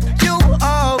take you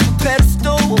off a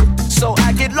pedestal. So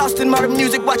I get lost in modern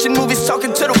music, watching movies,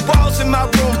 talking to the walls in my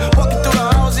room, walking through the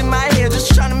halls in my head,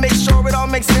 just trying to make sure it all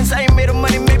makes sense. I ain't made of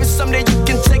money, maybe someday you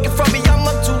can take it from me. I'm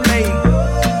up too late,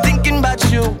 thinking about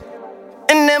you,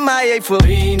 and MIA for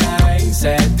 3 nights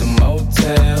at the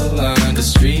motel under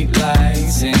street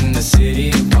lights in the city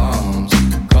of palms.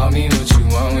 Call me what you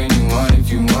want when you want if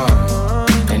you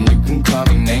want. And you can call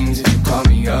me names if you call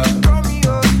me up.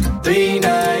 3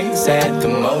 nights at the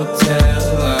motel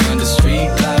under street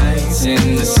lights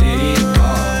in the city of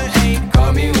palms.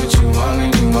 Call me what you want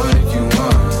when you want if you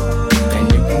want. And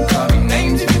you can call me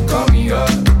names if you call me up.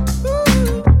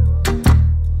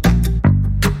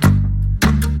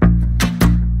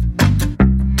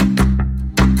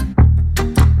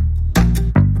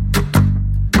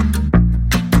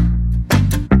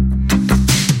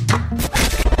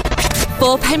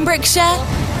 For Pembrokeshire,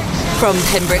 from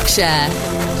Pembrokeshire,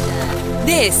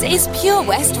 this is Pure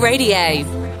West Radio.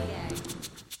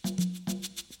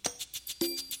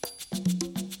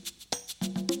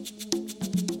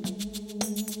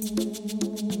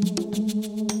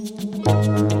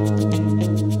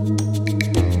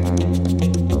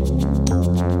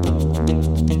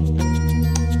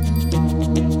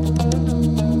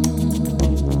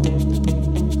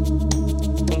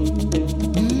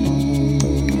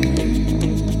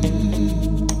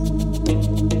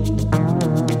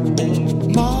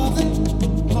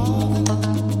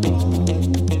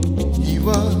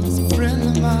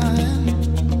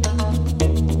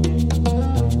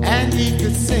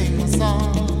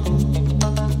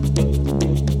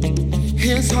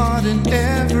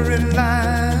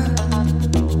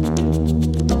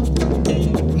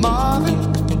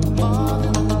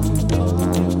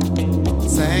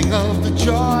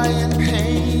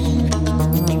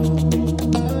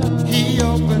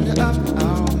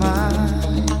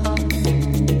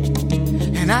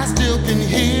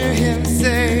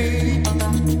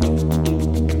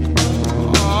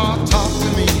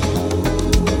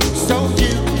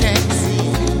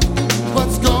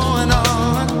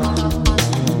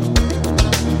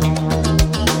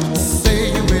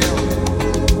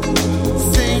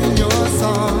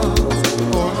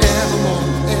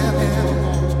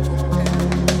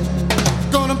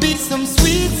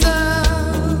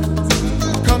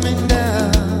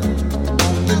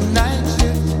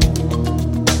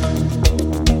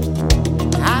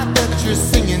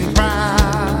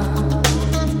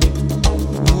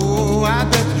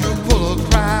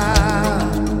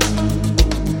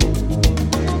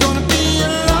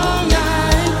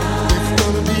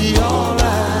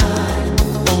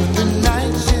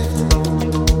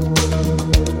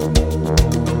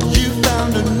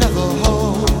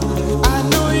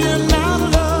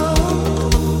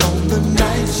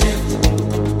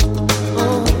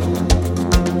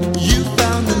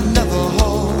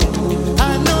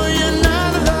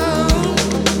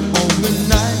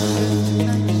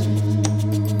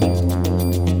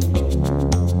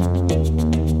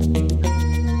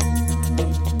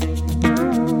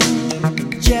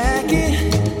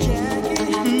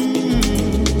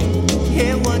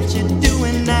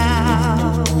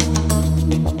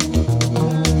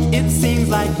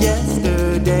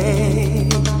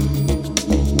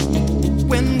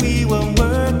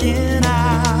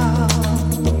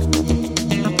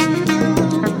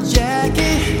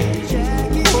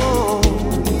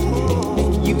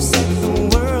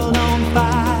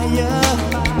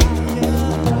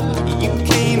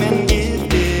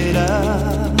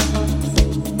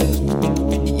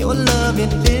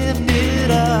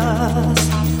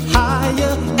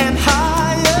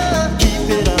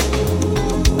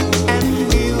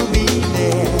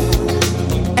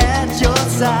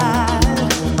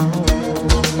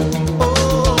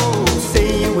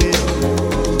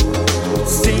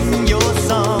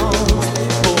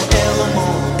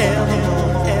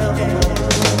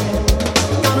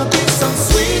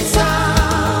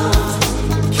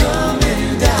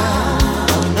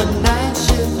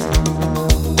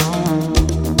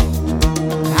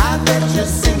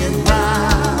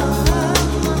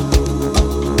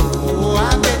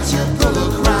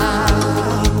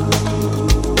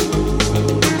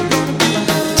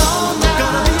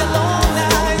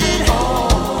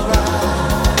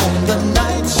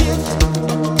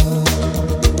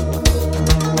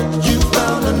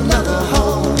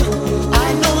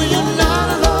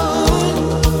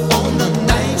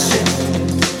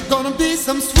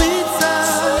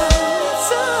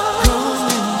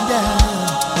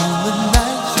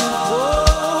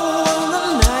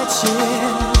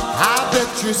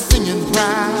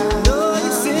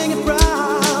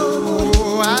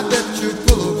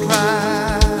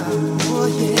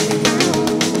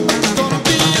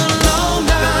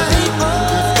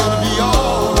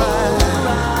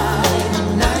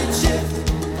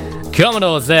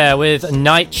 Commodores there with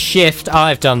Night Shift.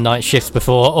 I've done night shifts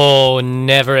before. Oh,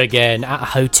 never again. At a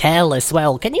hotel as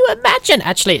well. Can you imagine?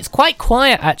 Actually, it's quite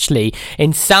quiet, actually,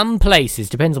 in some places.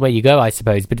 Depends on where you go, I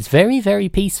suppose. But it's very, very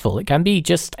peaceful. It can be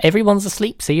just everyone's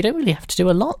asleep, so you don't really have to do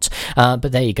a lot.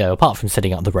 But there you go, apart from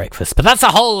setting up the breakfast. But that's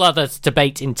a whole other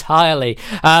debate entirely.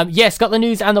 Yes, got the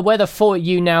news and the weather for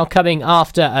you now coming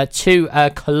after 2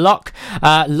 o'clock.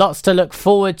 Lots to look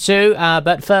forward to.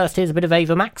 But first, here's a bit of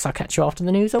Ava Max. I'll catch you after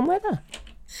the news on weather.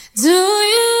 Do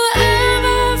you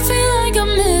ever feel like a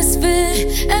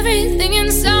misfit? Everything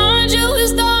inside you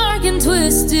is dark and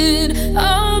twisted.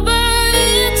 Oh, but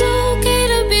it's okay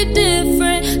to be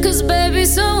different, 'cause baby,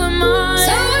 so am I.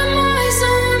 So am I, so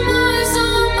am I, so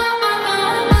am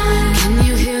I. Can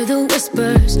you hear the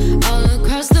whispers all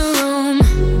across the room?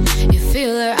 You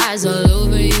feel their eyes all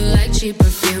over you like cheap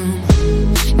perfume.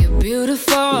 You're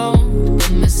beautiful,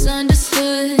 but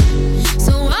misunderstood.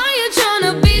 So why you trying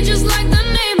to be just like the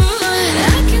neighborhood?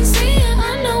 I can see it,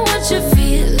 I know what you're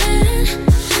feeling.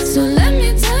 So let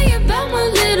me tell you about my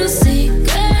little secret.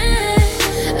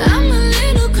 I'm a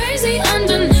little crazy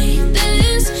underneath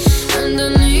this,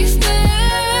 underneath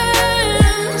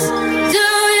this. Do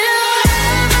you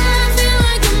ever feel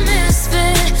like a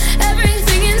misfit?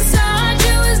 Everything inside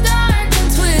you is dark and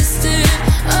twisted.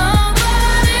 Oh,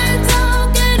 but it's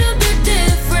okay to be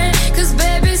different, 'cause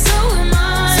baby, so am I.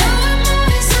 So am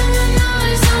I, so am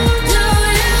I, so am I. Do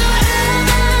you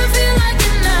ever feel like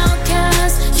an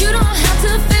outcast? You don't have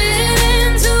to fit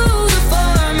into the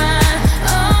format.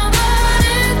 Oh, but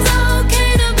it's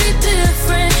okay to be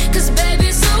different, 'cause baby,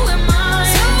 so am I.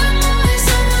 So am I,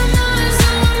 so am I, so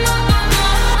am I.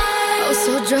 Oh,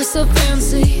 so dress up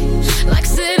fancy, like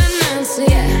Sid and Nancy.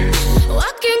 Yeah. Oh,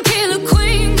 I can kill a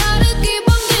queen, gotta keep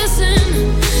on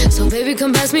kissing. So baby,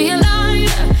 come pass me a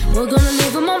light. We're gonna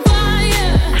leave them on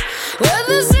fire. We're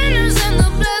the sinners and the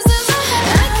blessings.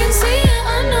 I can see it,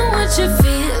 I know what you're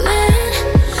feeling.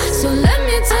 So let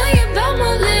me tell you about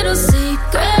my little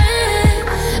secret.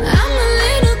 I'm a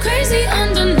little crazy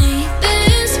underneath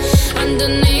this,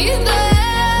 underneath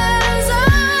this.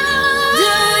 Do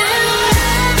you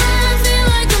ever feel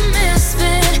like a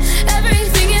misfit?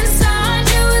 Everything inside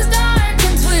you is dark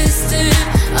and twisted.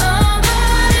 Oh,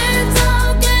 but it's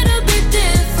okay to be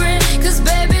different, 'cause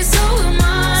baby, so am I.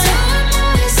 So am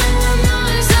I, so am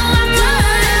I, so am I.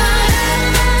 Do you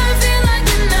ever feel like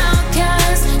an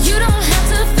outcast? You don't have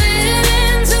to fit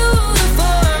into the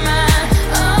format.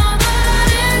 Oh, but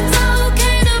it's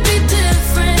okay to be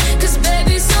different, 'cause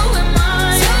baby, so am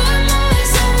I. So am I,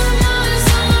 so am I,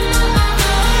 so am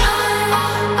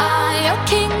I. You're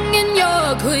king and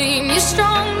you're queen. You're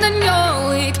strong and you're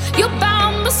weak. You're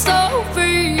bound but so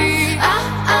free.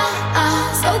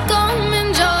 So come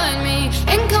and join me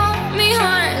and call me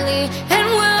Harley, and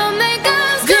we'll make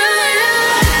us good. Do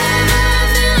you ever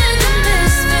feel like a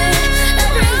misfit?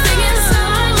 Everything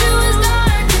inside you is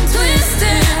dark and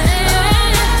twisted. Oh,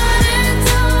 but it's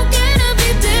okay to be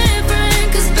different,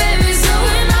 'cause baby, so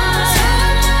am I. So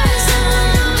am I, so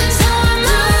am I, so am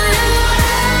I. Do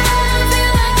you ever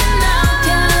feel like an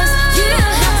outcast? You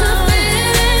don't have to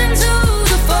fit into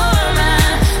the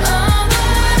format. Oh,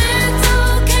 but it's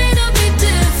okay to be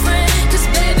different, 'cause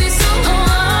baby, so am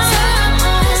I. So am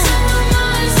I, so am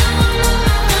I, so am I.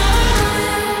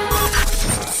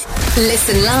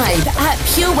 Listen live at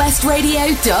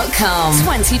purewestradio.com.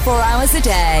 24 hours a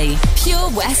day. Pure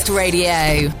West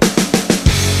Radio.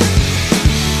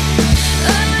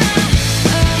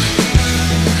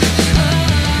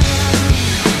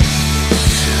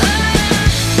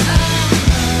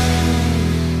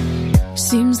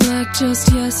 Seems like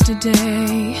just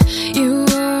yesterday you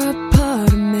were a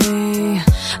part of me.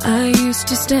 I used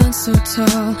to stand so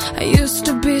tall, I used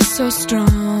to be so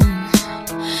strong.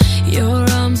 Your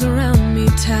arms around me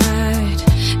tight,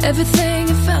 everything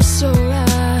it felt so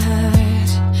right.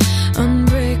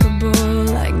 Unbreakable,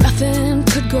 like nothing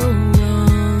could go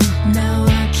wrong. Now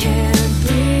I can't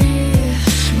breathe,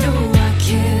 no I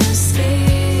can't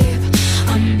sleep.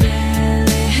 I'm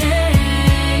barely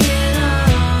hanging on.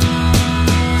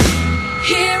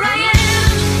 Here I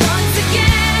am, once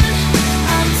again.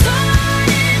 I'm torn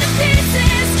into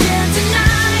pieces. Can't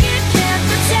deny it, can't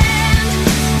pretend.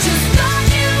 Just thought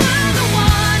you were the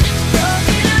one.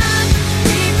 Broken up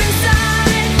deep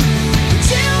inside.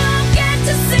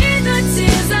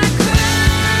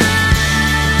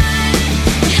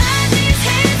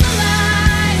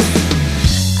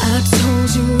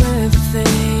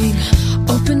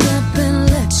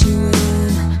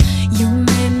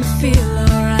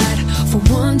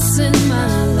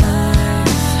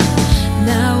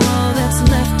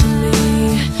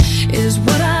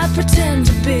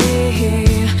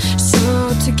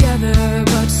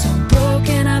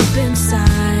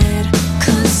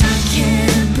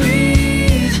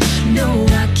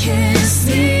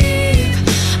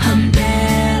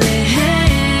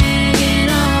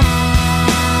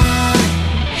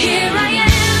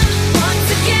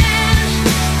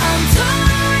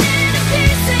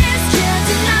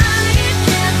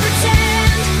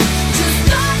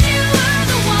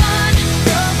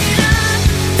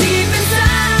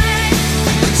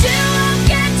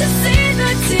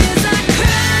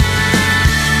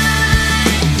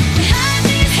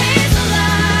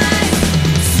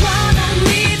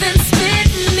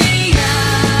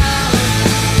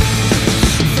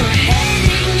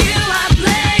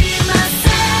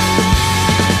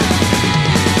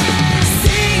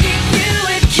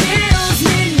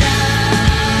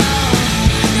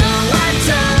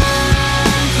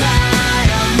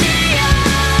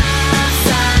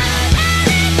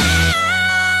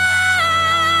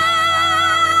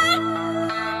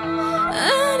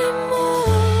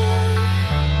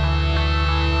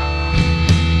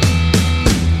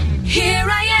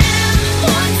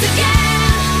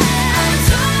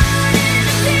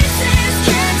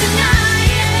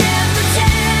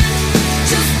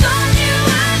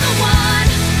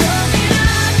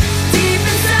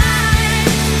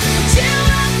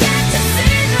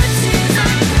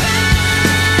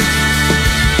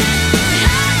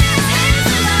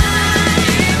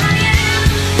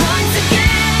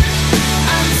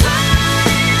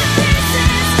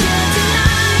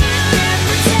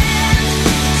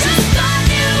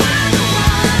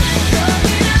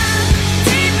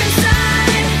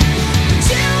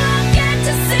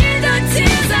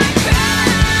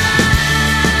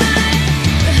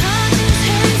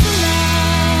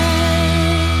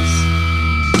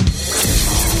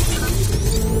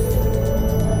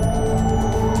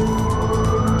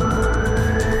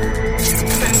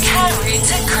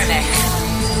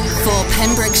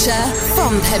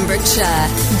 From Pembrokeshire,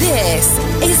 this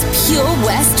is Pure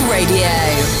West Radio.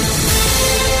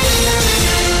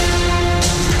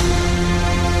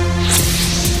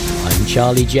 I'm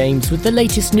Charlie James with the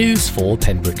latest news for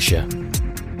Pembrokeshire.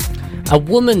 A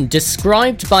woman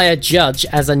described by a judge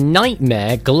as a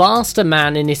nightmare glassed a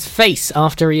man in his face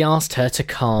after he asked her to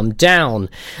calm down.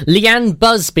 Leanne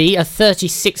Busby, a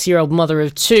 36-year-old mother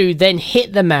of two, then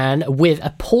hit the man with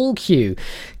a pool cue.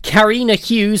 Karina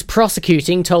Hughes,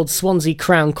 prosecuting, told Swansea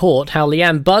Crown Court how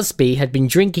Leanne Busby had been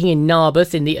drinking in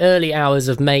Narberth in the early hours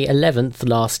of May 11th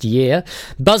last year.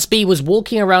 Busby was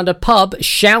walking around a pub,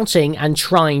 shouting and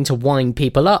trying to wind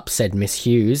people up, said Miss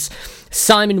Hughes.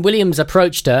 Simon Williams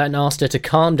approached her and asked her to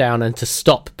calm down and to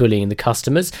stop bullying the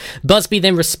customers. Busby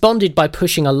then responded by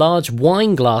pushing a large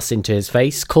wine glass into his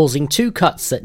face, causing two cuts at